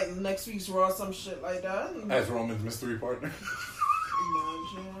to be at like next week's Raw or some shit like that? As Roman's mystery partner?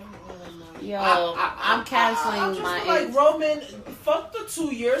 Yo, I'm canceling my... like, Roman, fuck the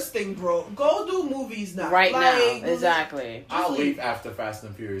 2 years thing, bro. Go do movies now. Right now, exactly. I'll leave after Fast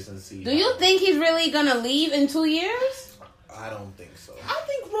and Furious and see. Do you think he's really gonna leave in 2 years? I don't think so. I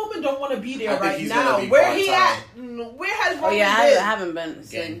think Roman don't want to be there right he's now. Be Where he at? Where has Roman been? I haven't been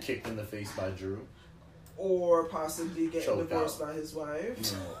getting kicked in the face by Drew. Or possibly getting divorced by his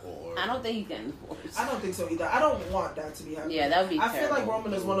wife. I don't think he's getting divorced. I don't think so either. I don't want that to be happening. Yeah, that would be I terrible. feel like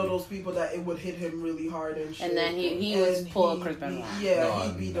Roman is one of those people that it would hit him really hard and shit. And then he would pull a Chris Benoit. Yeah,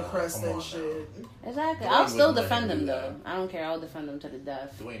 he'd be depressed and shit. Exactly. I'll still defend him, though. I don't care. I'll defend him to the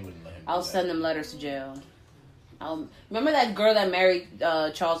death. Dwayne wouldn't let him I'll send him letters to jail. Remember that girl that married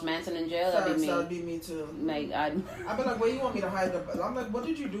Charles Manson in jail? That'd be me too. Like, I'd be like, where you want me to hide the... I'm like, what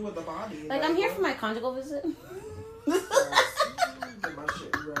did you do with the body? Like, I'm here for my conjugal visit. Get my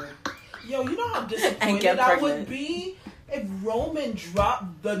shit right. Yo, you know how disappointed I would be if Roman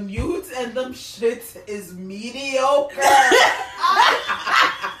dropped the nudes and them shits is mediocre?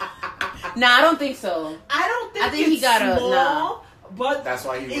 Nah, I don't think so. I think he got small, but that's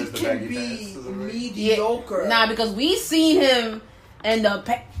why he wears the baggy pants. Mediocre. Yeah, nah, because we seen him in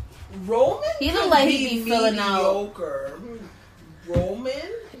the Roman. He looked like he'd be filling out.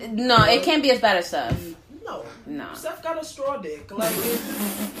 Roman. No, it can't be as bad as Seth. No. Seth got a straw dick. Like,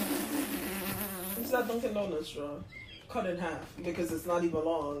 it's that Dunkin' Donuts straw. Cut in half because it's not even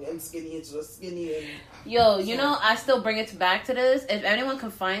long and skinny. It's just skinny and... Yo, you know, I still bring it back to this. If anyone can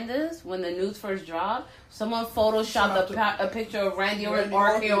find this, when the news first dropped, someone photoshopped a picture of Randy Orton's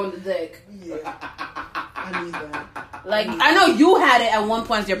arc hair on the dick. Yeah. I need that. Like, I know you had it at one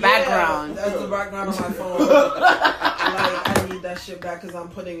point as your background. That's the background of my phone. I need that shit back because I'm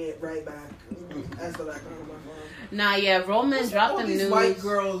putting it right back as the background of my phone. Nah, yeah, Roman dropped the news. White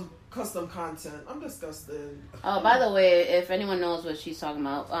girls custom content. I'm disgusted. Oh, by the way, if anyone knows what she's talking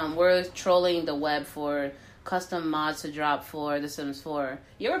about, we're trolling the web for custom mods to drop for The Sims 4.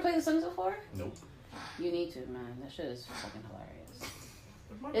 You ever played The Sims before? Nope. You need to, man. That shit is fucking hilarious.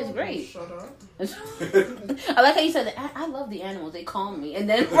 It's great. Shut up. I like how you said that. I love the animals. They calm me. And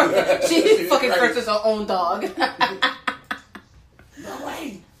then she fucking curses her own dog. No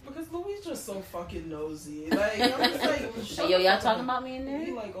way. Because Louis just so fucking nosy. Like, I'm just like, yo, y'all talking about me in there?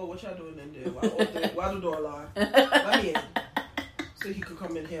 He like, oh, what y'all doing in there? Why the door locked? Let me in. So he could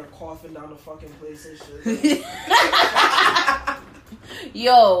come in here coughing down the fucking place and shit.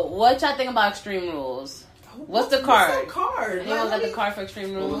 Yo, what y'all think about Extreme Rules? What's the card? What's that card? Anyone got the card for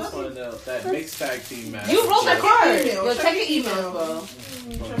Extreme Rules? Let's find out. That mixed tag team match. You wrote that card. Yo, check your email, bro.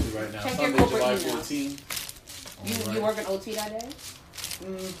 Right now. Check Sunday, your corporate July emails. 14. You working OT that day?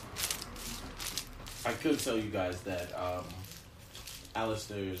 I could tell you guys that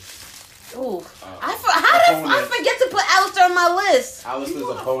Alistair's... Ooh. How did I forget to put Alistair on my list? Alistair's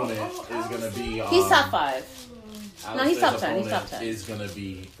opponent is going to be... he's top 5. No, he's top 10. He's top 10. Is going to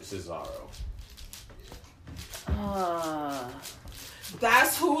be Cesaro.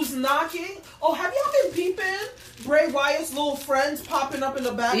 That's who's knocking. Oh, have y'all been peeping? Bray Wyatt's little friends popping up in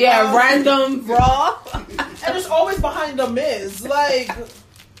the background. Yeah, random Raw. And it's always behind the Miz. Like,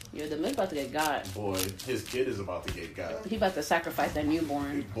 yo, the Miz about to get got. Boy, his kid is about to get got. He about to sacrifice that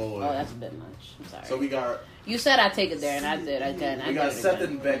newborn. Boy. Oh, that's a bit much. I'm sorry. So we got... You said I'd take it there, and I did. Again, we got Seth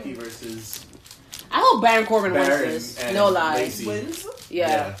and Becky versus... I hope Baron Corbin wins this. No lies. Wins?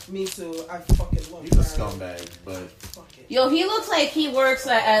 Yeah. Me too. I fucking love He's a scumbag, but... Yo, he looks like he works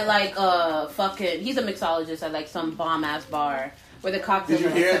at like fucking... He's a mixologist at like some bomb-ass bar where the cocktails Did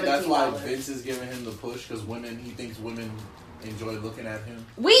you are hear like $17. that's why Vince is giving him the push? Because he thinks women enjoy looking at him.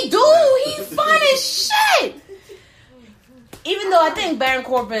 We do! He's fun as shit! Even though I think Baron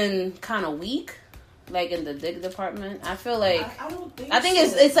Corbin kind of weak, like in the dick department. I feel like... I don't think I think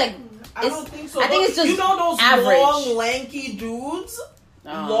so. it's like... I don't think so. I think it's just you know those average. long, lanky dudes?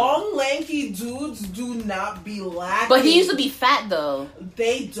 Long, lanky dudes do not be lacking. But he used to be fat, though.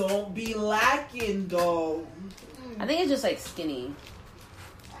 They don't be lacking, though. I think it's just, like, skinny.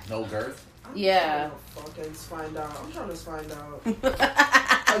 No girth? Yeah. I'm trying to find out.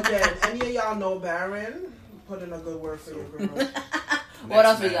 Again, any of y'all know Baron? Put in a good word for your girl. What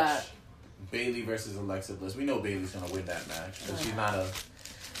else we got? Bayley versus Alexa Bliss. We know Bayley's going to win that match. Because she's not a...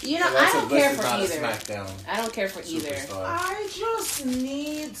 You know, So I don't care for not a either. SmackDown I don't care for either. superstar. I just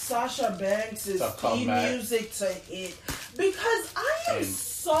need Sasha Banks' theme music to hit because I am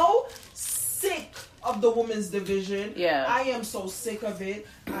so sick of the women's division. Yeah. I am so sick of it.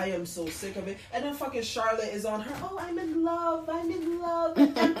 And then fucking Charlotte is on her, oh, I'm in love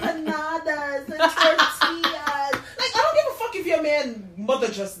with empanadas and tortillas. Like, I don't give a fuck if your man mother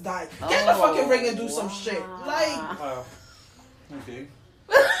just died. Get in the fucking ring and do some shit. Like, okay.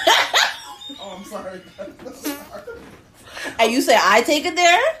 oh, I'm sorry. And you say I take it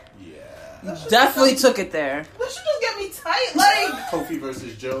there? Yeah. Definitely took it there. That should just get me tight. Like Kofi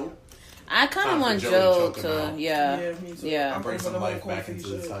versus Joe. I kind of want Joe to, Yeah, me too. yeah. I'll bring some life back into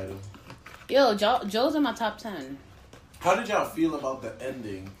the title. Yo, Joe's in my top 10. How did y'all feel about the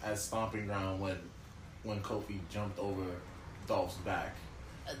ending at Stomping Ground when Kofi jumped over Dolph's back?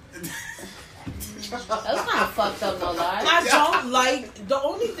 That was kind of fucked up, no lie. I don't like. The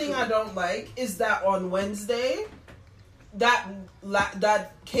only thing I don't like is that on Wednesday, that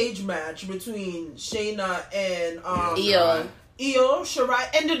cage match between Shayna and Io Shirai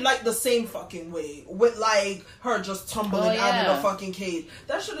ended like the same fucking way, with like her just tumbling out of the fucking cage.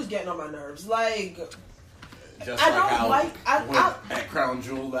 That shit is getting on my nerves. Like, just at Crown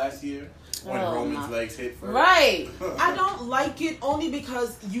Jewel last year. When Roman's legs hit first. Right. I don't like it only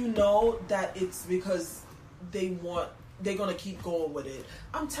because you know that it's because they're gonna keep going with it.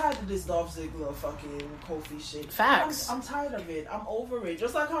 I'm tired of this Dolph Ziggler fucking Kofi shit. Facts. I'm tired of it. I'm over it.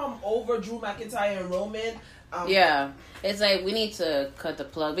 Just like how I'm over Drew McIntyre and Roman. Yeah. It's like we need to cut the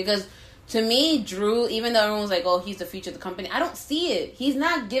plug because to me, Drew, even though everyone's like, oh, he's the future of the company, I don't see it. He's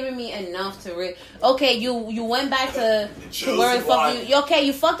not giving me enough to okay, you went back to where the fuck you okay,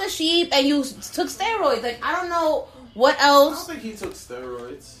 you fucked a sheep and you took steroids. Like, I don't know what else. I don't think he took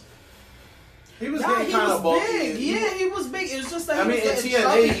steroids. He was getting kind of bulky. Big. Yeah, he was big. It was just like I mean, in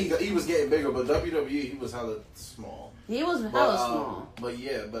TNA, he was getting bigger, but WWE, he was hella small. He was hella small. But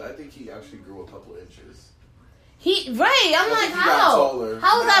yeah, but I think he actually grew a couple inches. I'm like, how?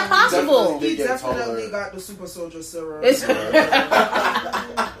 How is that possible? He definitely got the super soldier serum. Like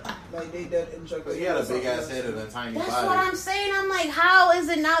they did inject. He had a big ass head and a tiny body. That's what I'm saying. I'm like, how is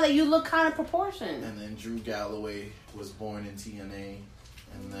it now that you look kind of proportioned? And then Drew Galloway was born in TNA,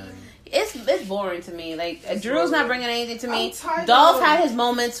 and then it's boring to me. Like Drew's not bringing anything to me. Dolph had his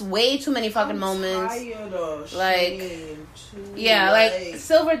moments, way too many fucking moments. Tired of like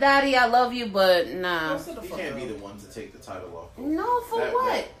Silver Daddy, I love you, but nah. He can't be the one to take the title off. No, for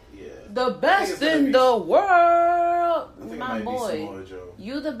what? Yeah. The best in the world, my boy. Joe.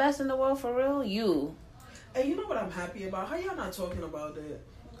 You the best in the world for real? You. And you know what I'm happy about? How y'all not talking about it?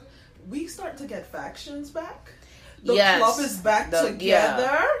 We start to get factions back. The club is back together.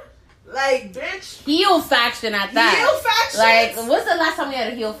 Yeah. Like, bitch. Heel faction at that. Heel faction? Like, what's the last time we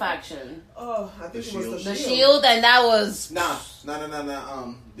had a heel faction? Oh, I think it was the Shield, and that was... Nah.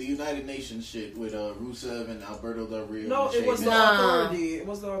 The United Nations shit with Rusev and Alberto Del Rio. No, it was the Authority. It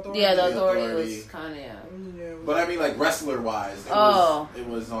was the Authority. Yeah, the Authority was kind of, yeah. But I mean, like, wrestler-wise, it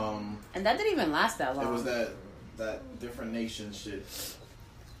was... And that didn't even last that long. It was that different nation shit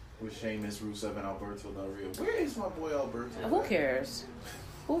with Sheamus, Rusev, and Alberto Del Rio. Where is my boy Alberto? Who cares?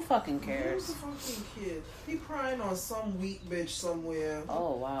 Who fucking cares? Who's the fucking kid? He crying on some weak bitch somewhere.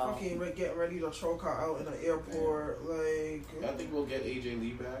 Oh, wow. Fucking getting ready to choke her out in an airport. Yeah. Like, I think we'll get AJ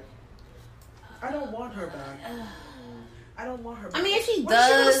Lee back. I don't want her back. I don't want her back. I mean, if she what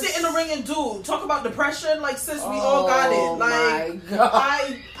does... What is she gonna sit in the ring and do? Talk about depression? Like, sis, we all got it. Like, my God.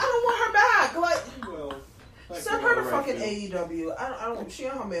 I don't want her back. Like, Like, send her to fucking AEW. I don't. She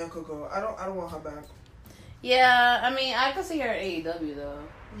and her man could go. I don't want her back. Yeah, I mean, I could see her at AEW though.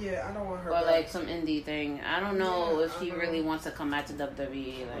 Yeah, I don't want her. Or back. like some indie thing. I don't know if he really wants to come back to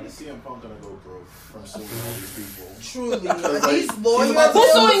WWE. Like, CM Punk gonna go broke from suing all these people. Truly, he's lawyer.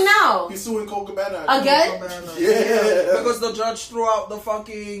 Who's suing now? He's suing Colt Cabana again. Yeah, because the judge threw out the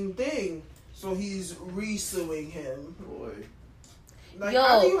fucking thing, so he's re-suing him. Boy. Like, yo,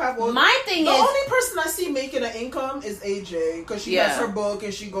 how do you have my thing the is... The only person I see making an income is AJ. Because she has her book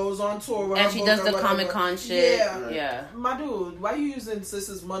and she goes on tour with and her she book does the whatever. Comic-Con shit. Yeah. My dude, why are you using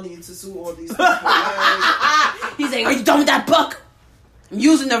Sis's money to sue all these people? He's like, are you done with that book? I'm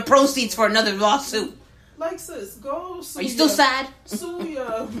using the proceeds for another lawsuit. Like, sis, go sue Are you still sad? Sue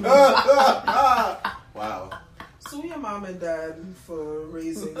your... Wow. Sue your mom and dad for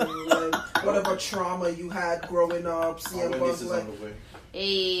raising you, like whatever trauma you had growing up. CM Punk, like,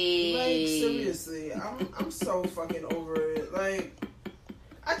 hey. Like seriously, I'm so fucking over it. Like,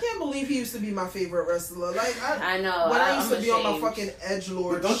 I can't believe he used to be my favorite wrestler. Like I know. When I used to I'm be on my ashamed. fucking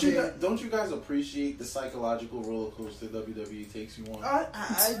edgelord Don't shit. don't you guys appreciate the psychological roller coaster WWE takes you on?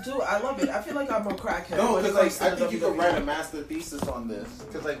 I do. I love it. I feel like I'm a crackhead. No, when it because comes I to think the you could WWE. write a master thesis on this.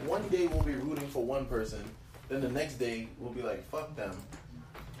 Because one day we'll be rooting for one person, then the next day we'll be like, fuck them.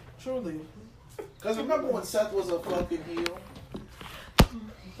 Truly. Because remember when Seth was a fucking heel?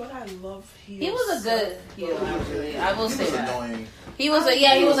 But I love heels. He was a good heel, actually. I will say that. Annoying. He was like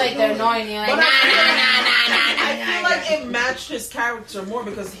the annoying. You're like, But nah. I feel like it matched his character more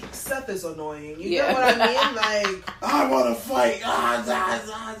because Seth is annoying. You get what I mean? Like, I want to fight. Seth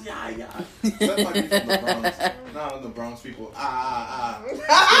might be from the Bronx. Not on the Bronx people.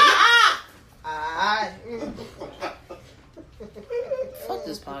 Fuck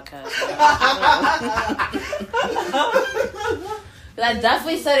this podcast. I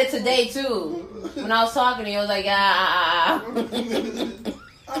definitely said it today too. When I was talking to you, I was like,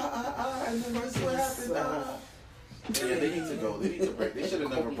 Yeah, they need to go. They need to break. They should have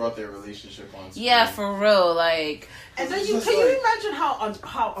never brought their relationship on screen. Yeah, for real. Like, and then you imagine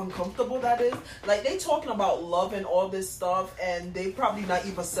how uncomfortable that is? Like, they talking about love and all this stuff, and they probably not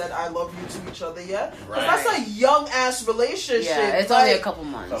even said "I love you" to each other yet. Right. That's a young ass relationship. yeah, it's only a couple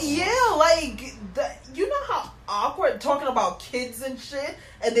months. Yeah, like you know how awkward talking about kids and shit,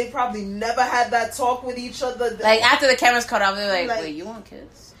 and they probably never had that talk with each other. Like after the cameras cut off, they're like, "Wait, you want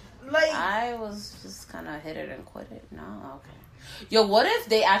kids?" Like I was just kind of hit it and quit it. No, okay. Yo, what if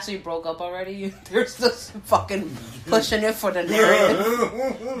they actually broke up already? They're just fucking pushing it for the narrative.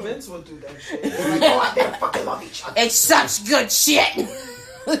 Vince would do that shit. Like, oh, they fucking love each other. It's such good shit.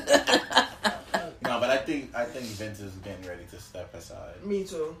 No, but I think Vince is getting ready to step aside. Me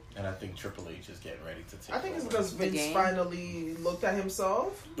too. And I think Triple H is getting ready to take I think it's over. because Vince finally looked at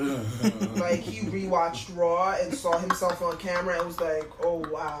himself. Like, he rewatched Raw and saw himself on camera and was like, oh,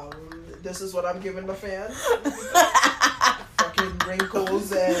 wow, this is what I'm giving the fans? Fucking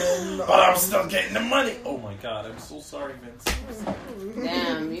wrinkles and... But I'm still getting the money. Oh, my God. I'm so sorry, Vince.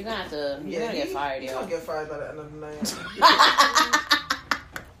 Damn, you're gonna get fired, yo. You're gonna get fired by the end of the night.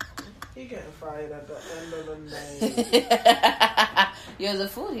 He getting fired at the end of the night. Yo, the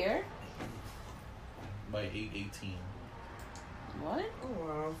food here? By 8:18. What? Oh,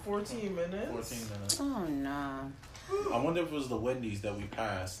 wow. 14 minutes? 14 minutes. Oh, no. I wonder if it was the Wendy's that we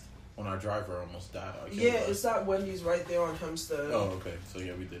passed when our driver almost died. Yeah, it's that Wendy's right there on Hempstead. Oh, okay. So,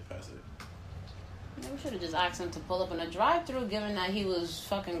 yeah, we did pass it. We should have just asked him to pull up in a drive-thru, given that he was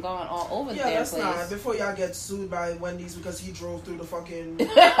fucking going all over Yeah, their that's place. not. Before y'all get sued by Wendy's because he drove through the fucking...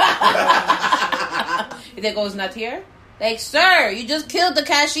 They goes not here? Like, sir, you just killed the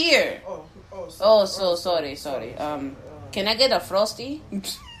cashier. Sorry. Can I get a Frosty? Can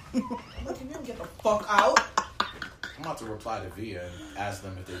you get the fuck out? I'm about to reply to Via and ask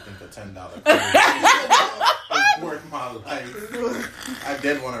them if they think the $10 credit is worth my life. I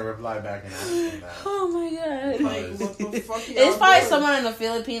did want to reply back and ask them that. Oh my god. Like, what the fuck It's probably someone in the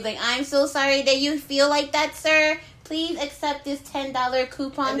Philippines like, I'm so sorry that you feel like that, sir. Please accept this $10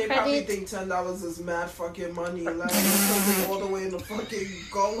 coupon and they credit. probably think $10 is mad fucking money. Like, because they all the way in the fucking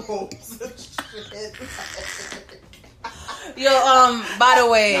go-holes and shit. Yo, by the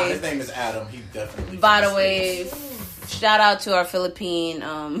way... Nah, his name is Adam. He definitely... By the way... Shout out to our Philippine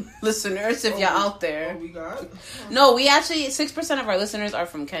listeners if y'all out there. We got? No, we actually 6% of our listeners are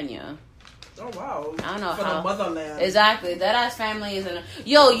from Kenya. Oh wow! I don't know for how. the motherland. Exactly, that ass family is in.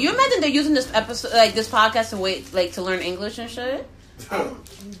 Yo, you imagine they're using this episode, like this podcast, to learn English and shit.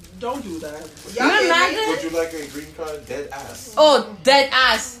 Don't do that. You imagine? Would you like a green card? Dead ass. Oh, dead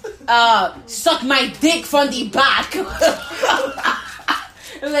ass. Suck my dick from the back.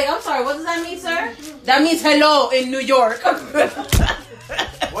 It was like, I'm sorry, what does that mean, sir? That means hello in New York.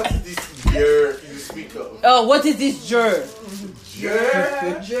 What is this year you speak of? Oh, what is this jur?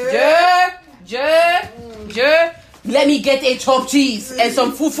 Jur. Let me get a chopped cheese and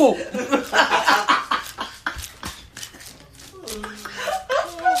some fufu.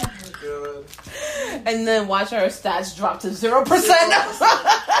 And then watch our stats drop to 0%. 0%.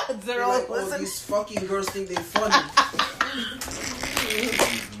 Like, oh, these fucking girls think they funny.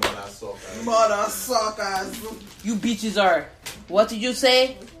 Mother suckers. You bitches are. What did you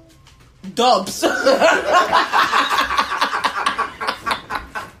say? Dubs. He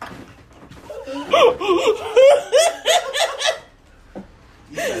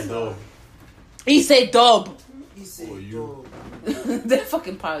said dub. He said dub. They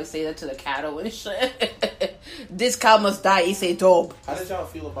fucking probably say that to the cattle and shit. This cow must die. He say dub. How did y'all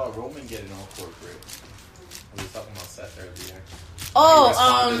feel about Roman getting all corporate? We were talking about Seth earlier.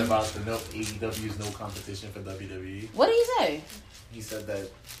 Responded about the AEW's no competition for WWE. What did he say? He said that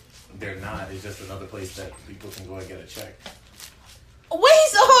they're not. It's just another place that people can go and get a check.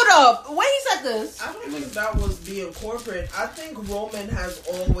 Hold up. When he said this? I don't think that was being corporate. I think Roman has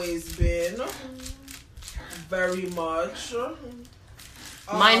always been very much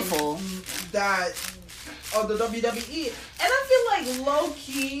mindful that of the WWE, and I feel like low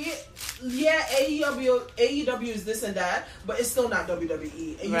key, yeah, AEW is this and that, but it's still not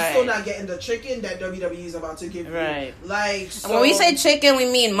WWE, and you're still not getting the chicken that WWE is about to give you. Right. Like, so, when we say chicken, we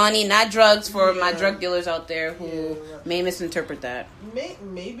mean money, not drugs. For my drug dealers out there who may misinterpret that.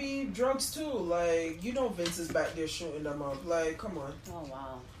 Maybe drugs too. Like, you know, Vince is back there shooting them up. Like, come on. Oh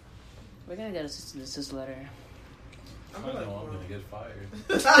wow, we're gonna get a cease and desist letter. I'm gonna get fired.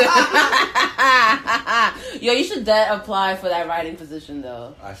 Yo, you should apply for that writing position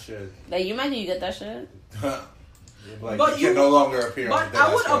though. I should. Like, you imagine you get that shit. Like, but you can no longer appear. But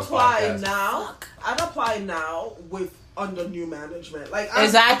I would apply now. I'd apply now with under new management. Like, I'd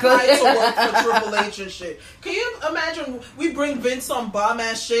apply to work for Triple H and shit. Can you imagine we bring Vince some bomb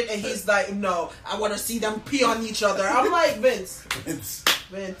ass shit and he's like, no, I want to see them pee on each other. I'm like, Vince.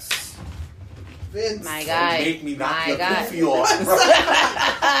 My guy. Make me knock your goofy off.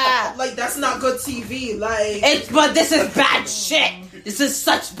 Like, that's not good TV. Like, but this is bad shit. This is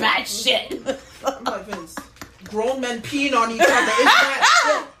such bad shit. I'm like, Vince, grown men peeing on each other is bad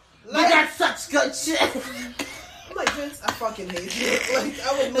shit. Like, that's such good shit. I'm like, Vince, I fucking hate you. Like,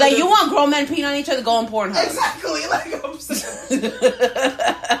 I would like, you want grown men peeing on each other? Go on Pornhub. Exactly. Like, I'm saying. Why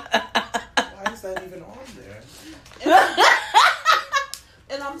is that even on there?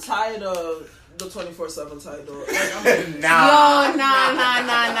 And I'm tired of the 24/7 title. Like, nah.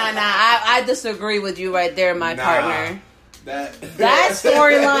 I disagree with you right there, my partner. That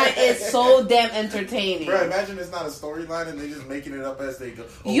storyline is so damn entertaining. Bro, imagine it's not a storyline and they just making it up as they go.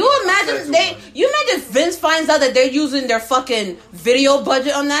 You imagine Vince finds out that they're using their fucking video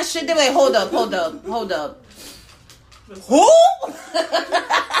budget on that shit. They're like, hold up. Who?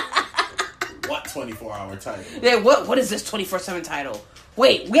 What 24-hour title? Yeah, what is this 24/7 title?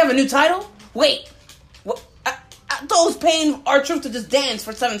 Wait, we have a new title? Wait, what? I thought I was paying R-Truth to just dance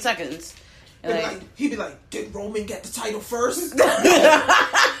for 7 seconds. He'd be like, did Roman get the title first? What the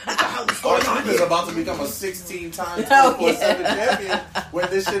hell is going on here? Is about to become a 16-time 24/7 champion when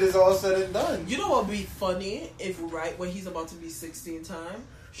this shit is all said and done. You know what would be funny if right when he's about to be 16-time,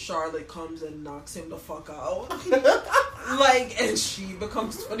 Charlotte comes and knocks him the fuck out. Like, and she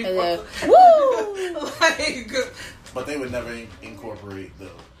becomes 24. Woo! Like, but they would never incorporate the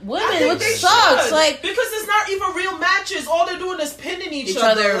women, which sucks. Like, because it's not even real matches. All they're doing is pinning each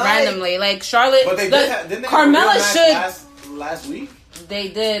other randomly. Like Charlotte, but didn't they Carmella should last week. They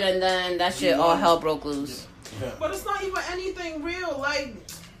did, and then that shit all hell broke loose. Yeah. But it's not even anything real. Like,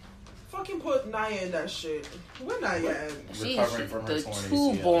 fucking put Nia in that shit. Where Nia at? Recovering from her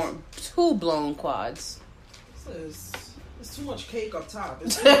two blown quads. It's too much cake up top.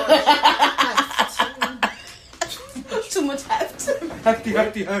 It's too much hefty.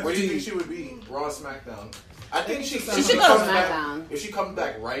 What do you think she would be? Raw, SmackDown. I think she should go to SmackDown. If she comes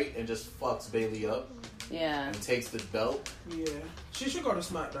back right and just fucks Bayley up, and takes the belt, she should go to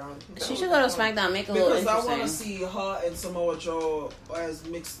SmackDown. She should go to SmackDown. Make a little interesting. Because I want to see her and Samoa Joe as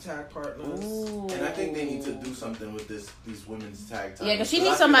mixed tag partners. Ooh. And I think they need to do something with these women's tag titles. Yeah, because she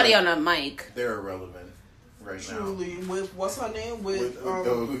needs somebody on a mic. They're irrelevant. Right Truly, now. with what's her name? With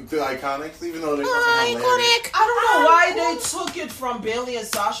the Iconics, even though they're iconic. I don't know why they took it from Bayley and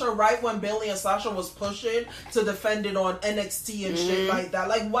Sasha right when Bayley and Sasha was pushing to defend it on NXT and shit like that.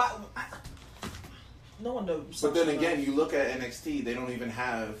 Like, why? No one knows. But then again, you look at NXT; they don't even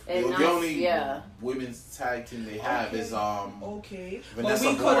have the only women's tag team they have is okay. Vanessa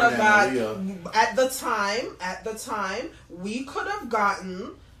but we could have got Maria. At the time we could have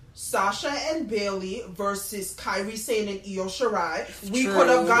gotten Sasha and Bayley versus Kairi Sane and Io Shirai. We could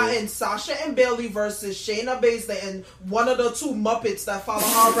have gotten Sasha and Bayley versus Shayna Baszler and one of the two Muppets that follow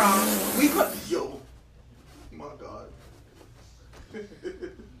her around. We could. My God.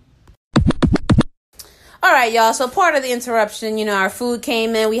 All right, y'all. So part of the interruption, our food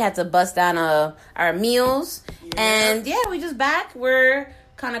came in. We had to bust down our meals, and we just back. We're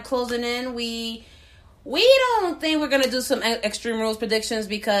kind of closing in. We don't think we're going to do some Extreme Rules predictions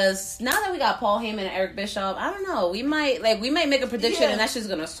because now that we got Paul Heyman and Eric Bischoff, I don't know. We might make a prediction and that shit's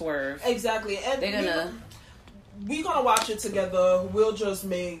going to swerve. Exactly. And we're going to watch it together. We'll just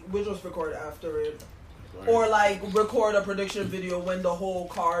record after it. Or record a prediction video when the whole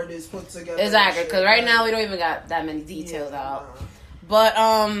card is put together. Exactly. Because right now we don't even got that many details out. But,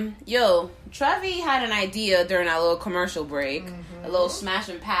 yo, Trevi had an idea during our little commercial break. A little smash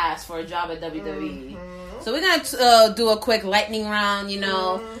and pass for a job at WWE. So we're going to do a quick lightning round, you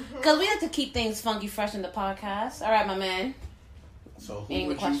know. Because we have to keep things funky fresh in the podcast. All right, my man. So who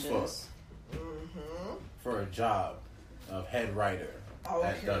would you fuck for a job of head writer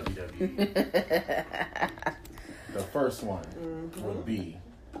at WWE? The first one would be,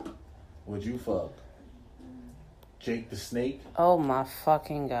 would you fuck Jake the Snake? Oh my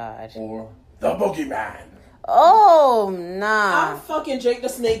fucking God. Or the Boogeyman? Oh, nah. I'm fucking Jake the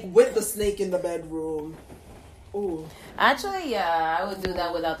Snake with the snake in the bedroom. Ooh. Actually, yeah, I would do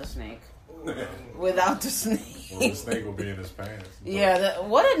that without the snake. Without the snake. Well, the snake will be in his pants. Yeah,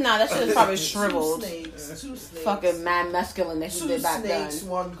 that shit is probably shriveled. Two snakes. Fucking mad masculine that he did back then. 2 snakes,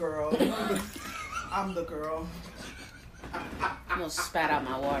 1 girl. I'm the girl. I'm gonna spat out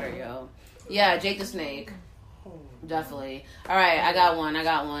my water, yo. Yeah, Jake the Snake. Definitely. Alright, I got one.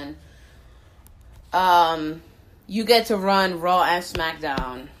 You get to run Raw and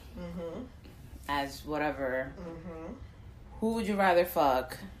SmackDown. As whatever. Who would you rather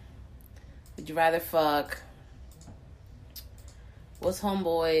fuck? Would you rather fuck... What's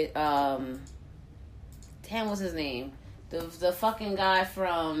homeboy? Damn, what's his name? The fucking guy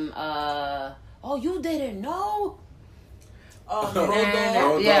from... Oh, you didn't know? Road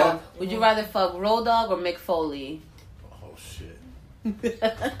Dogg? Yeah. Would you rather fuck Road Dogg or Mick Foley? Oh, shit.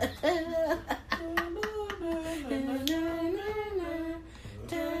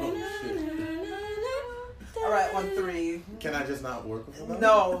 Alright, on 3. Can I just not work with him?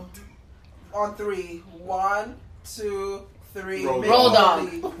 No. On 3. 1, 2, 3. Roll Dog.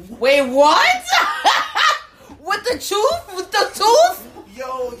 Wait, what? With the tooth? With the tooth?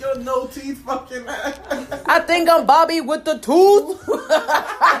 Yo, you're no teeth fucking ass. I think I'm Bobby with the tooth.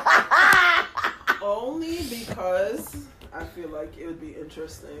 Only because I feel like it would be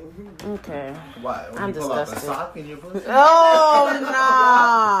interesting. Okay. Why? When I'm you pull out disgusted. the sock in your pussy? Oh,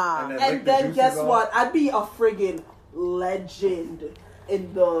 nah. And then guess what? I'd be a friggin' legend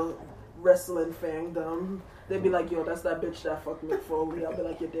in the wrestling fandom. They'd be like, yo, that's that bitch that fucked Mick Foley. I'll be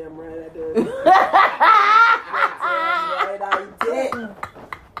like, you're damn right I did. You're damn right I did.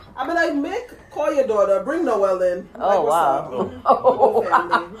 I'll be like, Mick, call your daughter. Bring Noelle in. Oh, like, wow. Oh,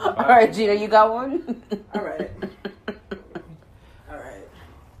 wow. All right, Gina, you got one? All right.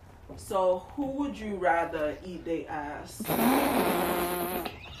 So, who would you rather eat their ass?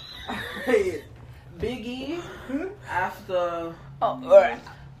 Alright. Biggie after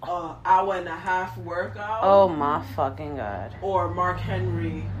hour and a half workout. Oh my fucking God. Or Mark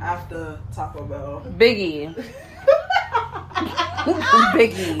Henry after Taco Bell. Biggie.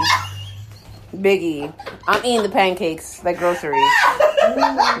 Biggie. I'm eating the pancakes like groceries.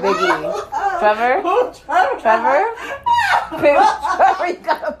 Biggie. Trevor, you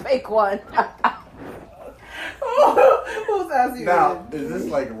gotta pick one. Who's asking now, is this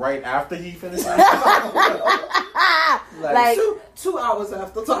like right after he finishes? like 2 hours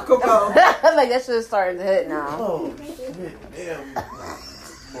after Taco Bell. Like that shit is starting to hit now. Oh shit! Damn,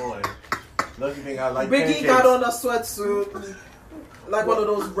 boy. Lucky thing I like. Biggie pancakes. got on a sweatsuit, like one of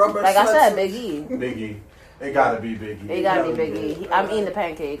those rubber. Like sweatsuits. I said, Biggie. It gotta be Biggie. It gotta be Biggie. I'm eating the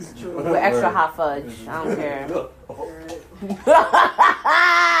pancakes with extra hot fudge. I don't care.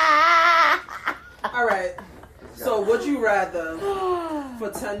 All right. So, would you rather, for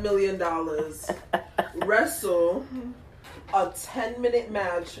 $10 million, wrestle a 10-minute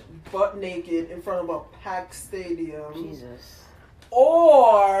match butt naked in front of a packed stadium? Jesus.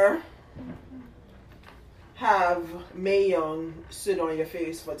 Or have Mae Young sit on your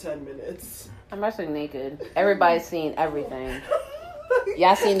face for 10 minutes? I'm wrestling naked. Everybody's seen everything.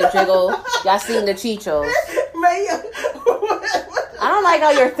 Y'all seen the jiggle. Y'all seen the chichos. Mae Young. I don't like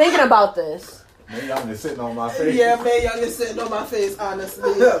how you're thinking about this. Mae Young is sitting on my face. Yeah, Mae Young is sitting on my face,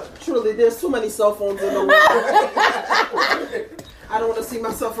 honestly. Truly, there's too many cell phones in the world. I don't want to see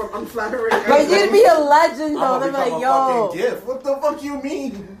myself from unflattering. But you'd be a legend, though. I'm They're gonna like, become yo. a fucking gift. What the fuck you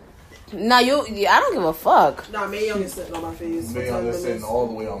mean? Nah, I don't give a fuck. Nah, Mae Young is sitting on my face. Mae Young is sitting all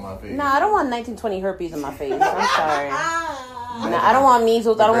the way on my face. Nah, I don't want 1920 herpes in my face. I'm sorry. Nah, I don't want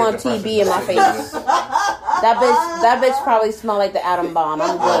measles. I don't want TB in my face. That bitch probably smell like the atom bomb.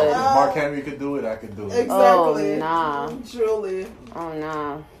 I'm good. If Mark Henry could do it, I could do it. Exactly. Oh, nah. Truly. Oh,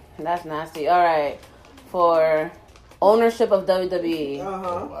 nah. That's nasty. All right. For ownership of WWE. Uh-huh.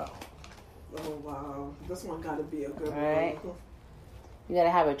 Oh, wow. Oh, wow. This one gotta be a good one. Right. You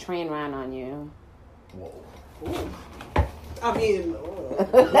gotta have a train run on you. Whoa. Ooh. I mean...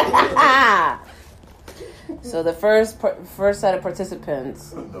 So the first set of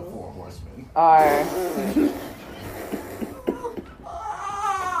participants The 4 horsemen are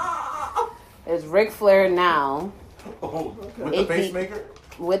is Ric Flair now. Oh, with the pacemaker?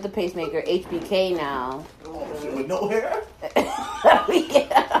 With the pacemaker. HBK now. Oh, shit, with no hair?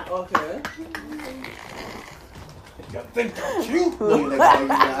 Yeah. Okay. You think I'm cute? No, you're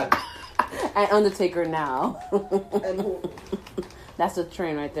not. And Undertaker now. And who? That's a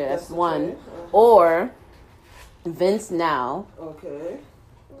train right there. That's the one. train. Or Vince now. Okay.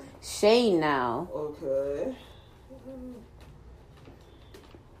 Shane now. Okay.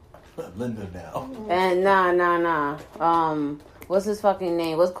 Linda now. And nah. What's his fucking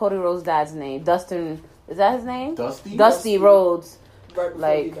name? What's Cody Rhodes' dad's name? Dustin. Is that his name? Dusty Rhodes.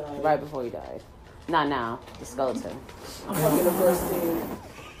 Right before he died. Not now. The skeleton. I'm fucking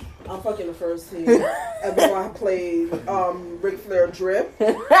the first team. And then I played Ric Flair drip.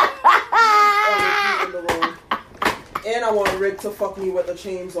 In the room. And I want Rick to fuck me with the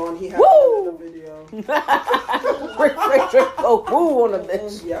chains on. He had that in the video. Rick drip. Oh, woo on the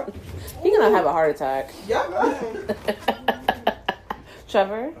bitch. Yep. He gonna have a heart attack. Yep.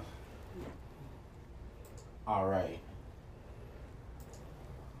 Trevor? All right.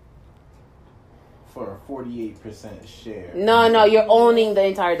 For a 48% share. No, you're owning the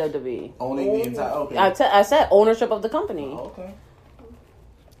entire WWE. Owning the entire. Okay. I said ownership of the company. Oh, okay.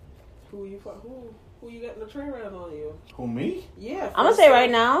 Who you getting the train ran on you? Who, me? Yeah. I'm gonna say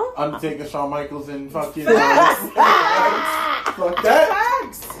right now. Undertaker, Shawn Michaels, and fucking. Facts. Fuck that.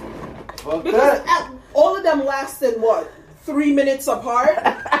 Facts. Fuck Because that. all of them lasted what? 3 minutes apart.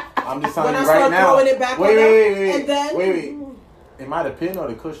 I'm just telling when you I right start now. throwing it back Wait. and then Wait. Am I the pin or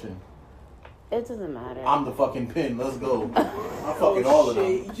the cushion? It doesn't matter. I'm the fucking pin. Let's go. I'm fucking all of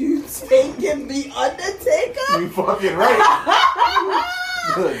them. You taking the Undertaker? You fucking right.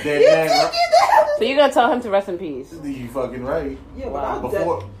 Dead man. So you're gonna tell him to rest in peace? You fucking right. Yeah, wow.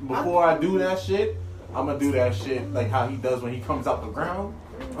 Before I do that shit, I'm gonna do that shit like how he does when he comes out the ground.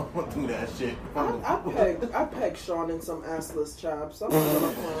 I'm gonna do that shit. I pegged Sean in some assless chops. I'm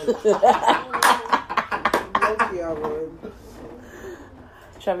gonna Loki, I would.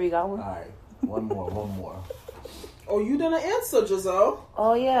 Trevor, you got one? Alright. One more. Oh, you didn't answer, Giselle.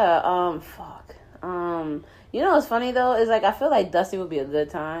 Oh yeah. Fuck. You know what's funny though is like I feel like Dusty would be a good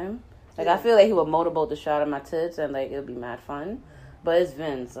time. Like I feel like he would motorboat the shot of my tits and like it would be mad fun. But it's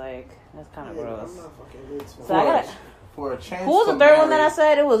Vince. Like that's kind of gross. I'm not fucking Vince. So I gotta. For a chance. Who was the third one that I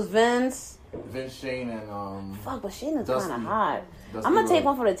said? It was Vince. Vince, Shane, and Fuck, but Shane is kind Dusty. of hot. Dusty I'm gonna take Rhodes.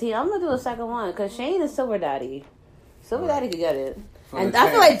 one for the team. I'm gonna do the second one because Shane is Silver Daddy. Silver Daddy could get it. For And the I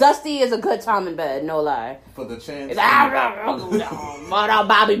feel chance. like Dusty is a good time in bed. No lie. For the chance.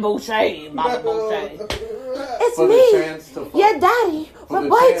 Bobby Boucher. Bobby Boucher. It's For the me. chance to fuck- Yeah, Daddy. For the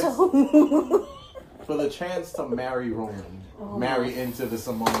Roberto. For the chance to marry Roman. Marry into the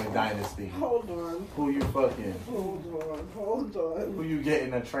Samoan dynasty. Hold on. Who you fucking? Hold on. Who you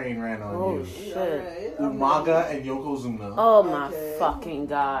getting a train ran on you? Shit. Right. Umaga and Yokozuna. Oh my Okay. fucking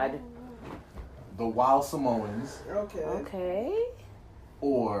God. The Wild Samoans. Okay. Okay.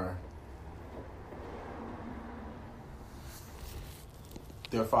 Or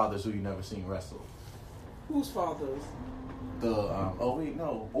their fathers who you never seen wrestle. Whose fathers?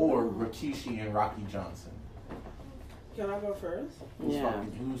 Or Rikishi and Rocky Johnson. Can I go first? Yeah.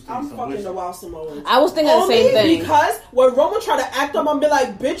 I'm fucking the Wild Samoans. I was thinking the Only same thing. because when Roman try to act up, I'm be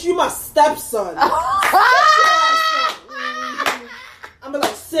like, bitch, you my stepson. I'm be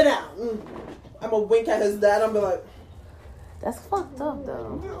like, sit down. I'm gonna wink at his dad. I'm be like, That's fucked up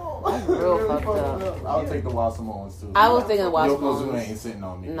though. That's real fucked up. I'll take the Wild Samoans too. I was thinking the Wild Yokozuna Samoans. ain't sitting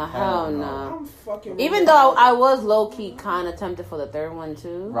on me. No, hell no. I'm fucking. Even though I was low key kind of tempted for the third one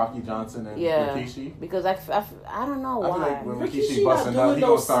too. Rocky Johnson and Yeah, Rikishi. because I don't know I feel why. like when Rikishi Rikishi not busting doing up, he no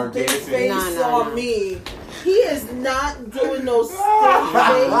gonna start stink dancing. face Nah. on me. He is not doing no stink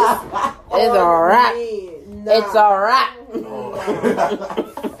face. It's a wrap. Nah. It's a wrap.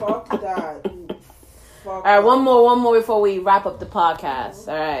 Fuck that. All right, one more before we wrap up the podcast.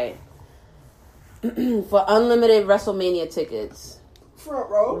 All right. For unlimited WrestleMania tickets. Front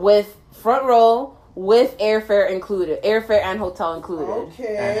row with airfare included. Airfare and hotel included.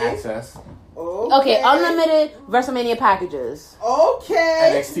 Okay. And access. Okay, unlimited WrestleMania packages.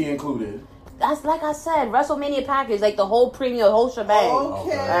 Okay. NXT included. That's like I said, WrestleMania package, like the whole premium, the whole shebang.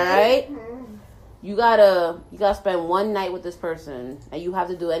 Okay. All right. You gotta spend one night with this person, and you have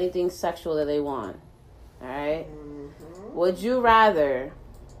to do anything sexual that they want. All right. Mm-hmm. Would you rather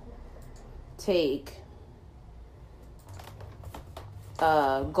take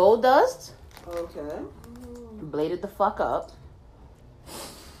Gold Dust? Okay. Bladed the fuck up.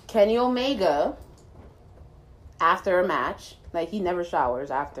 Kenny Omega after a match, like he never showers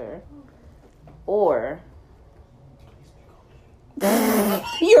after, or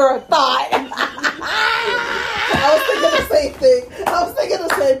You're a thought. I was thinking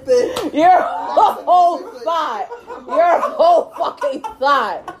the same thing. You're a whole thought. You're a whole fucking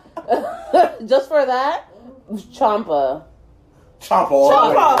thought. Just for that, Champa.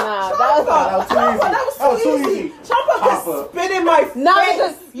 Chompa. That was too easy. Chompa just spit in my face. Nah,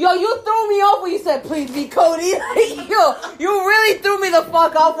 because, yo, you threw me off when you said, please be Cody. Yo, you really threw me the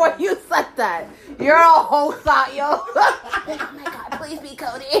fuck off when you said that. You're a whole thought, yo. Oh my God, please be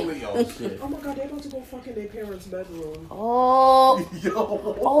Cody. Oh my God, they're about to go fuck in their parents' bedroom. Oh,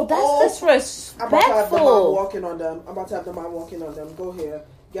 that's disrespectful. I'm about to have the mom walking on them. Go here.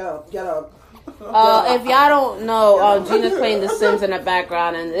 Get up. If y'all don't know, Gina's playing The Sims in the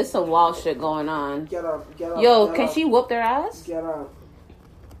background, and there's some wild shit going on. Get up. Yo, can she whoop their ass? Get up.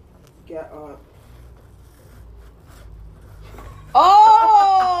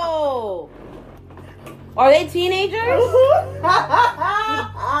 Oh! Are they teenagers?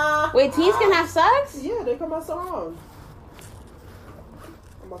 Wait, teens can have sex? Yeah, they come out around.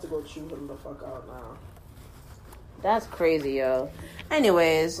 I'm about to go chew him the fuck out now. That's crazy, yo.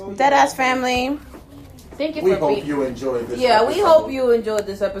 Anyways, Deadass family, thank you we for hope you enjoyed this episode. we hope you enjoyed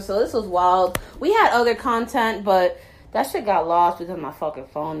this episode. This was wild. We had other content, but that shit got lost because my fucking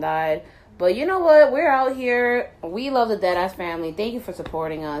phone died. But you know what? We're out here. We love the Deadass family. Thank you for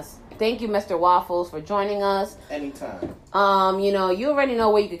supporting us. Thank you, Mr. Waffles, for joining us. Anytime. You already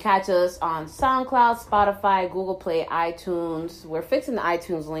know where you can catch us on SoundCloud, Spotify, Google Play, iTunes. We're fixing the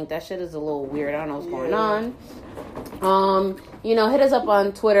iTunes link. That shit is a little weird. I don't know what's going on. Hit us up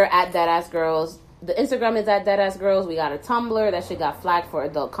on Twitter at DeadassGirls. The Instagram is at DeadassGirls. We got a Tumblr. That shit got flagged for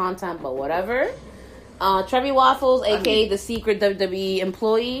adult content, but whatever. Trevi Waffles, a.k.a. the secret WWE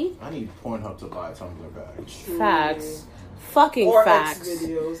employee. I need Pornhub to buy a Tumblr bag. Facts. Fucking or facts. X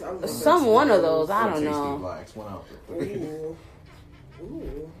videos. One of those. I don't know. Blacks. One out there.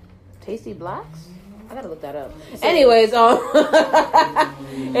 Ooh. Tasty Blacks? I gotta look that up. Anyways,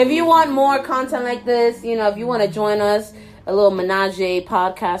 if you want more content like this, if you want to join us, a little Ménage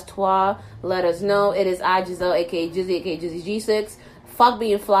podcast, Trois, let us know. It is I, Giselle, a.k.a. Jizzy, a.k.a. Jizzy G6. Fuck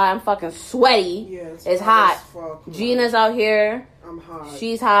being fly. I'm fucking sweaty. Yeah, it's hot. Fuck, Gina's out here. I'm hot.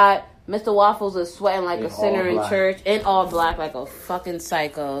 She's hot. Mr. Waffles is sweating like a sinner in black. church. In all black like a fucking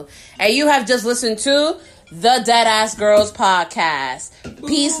psycho. And you have just listened to the Deadass Girls podcast.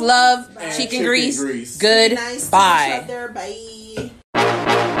 Peace, love, and chicken grease. Good. Nice bye. Bye.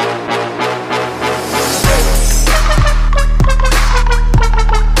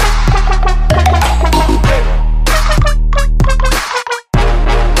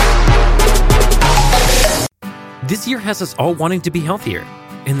 This year has us all wanting to be healthier,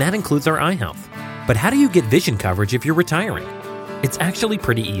 and that includes our eye health. But how do you get vision coverage if you're retiring? It's actually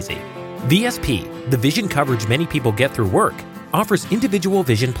pretty easy. VSP, the vision coverage many people get through work, offers individual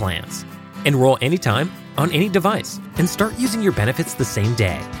vision plans. Enroll anytime, on any device, and start using your benefits the same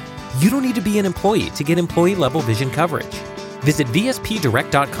day. You don't need to be an employee to get employee-level vision coverage. Visit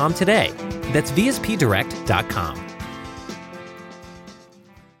VSPdirect.com today. That's VSPdirect.com.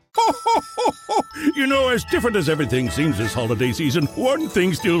 You know, as different as everything seems this holiday season, one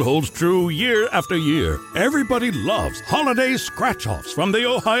thing still holds true year after year. Everybody loves holiday scratch-offs from the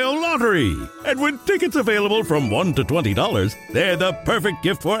Ohio Lottery. And with tickets available from $1 to $20, they're the perfect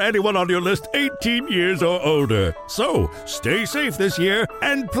gift for anyone on your list 18 years or older. So, stay safe this year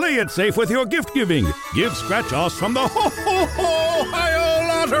and play it safe with your gift giving. Give scratch-offs from the Ohio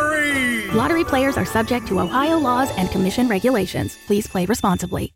Lottery! Lottery players are subject to Ohio laws and commission regulations. Please play responsibly.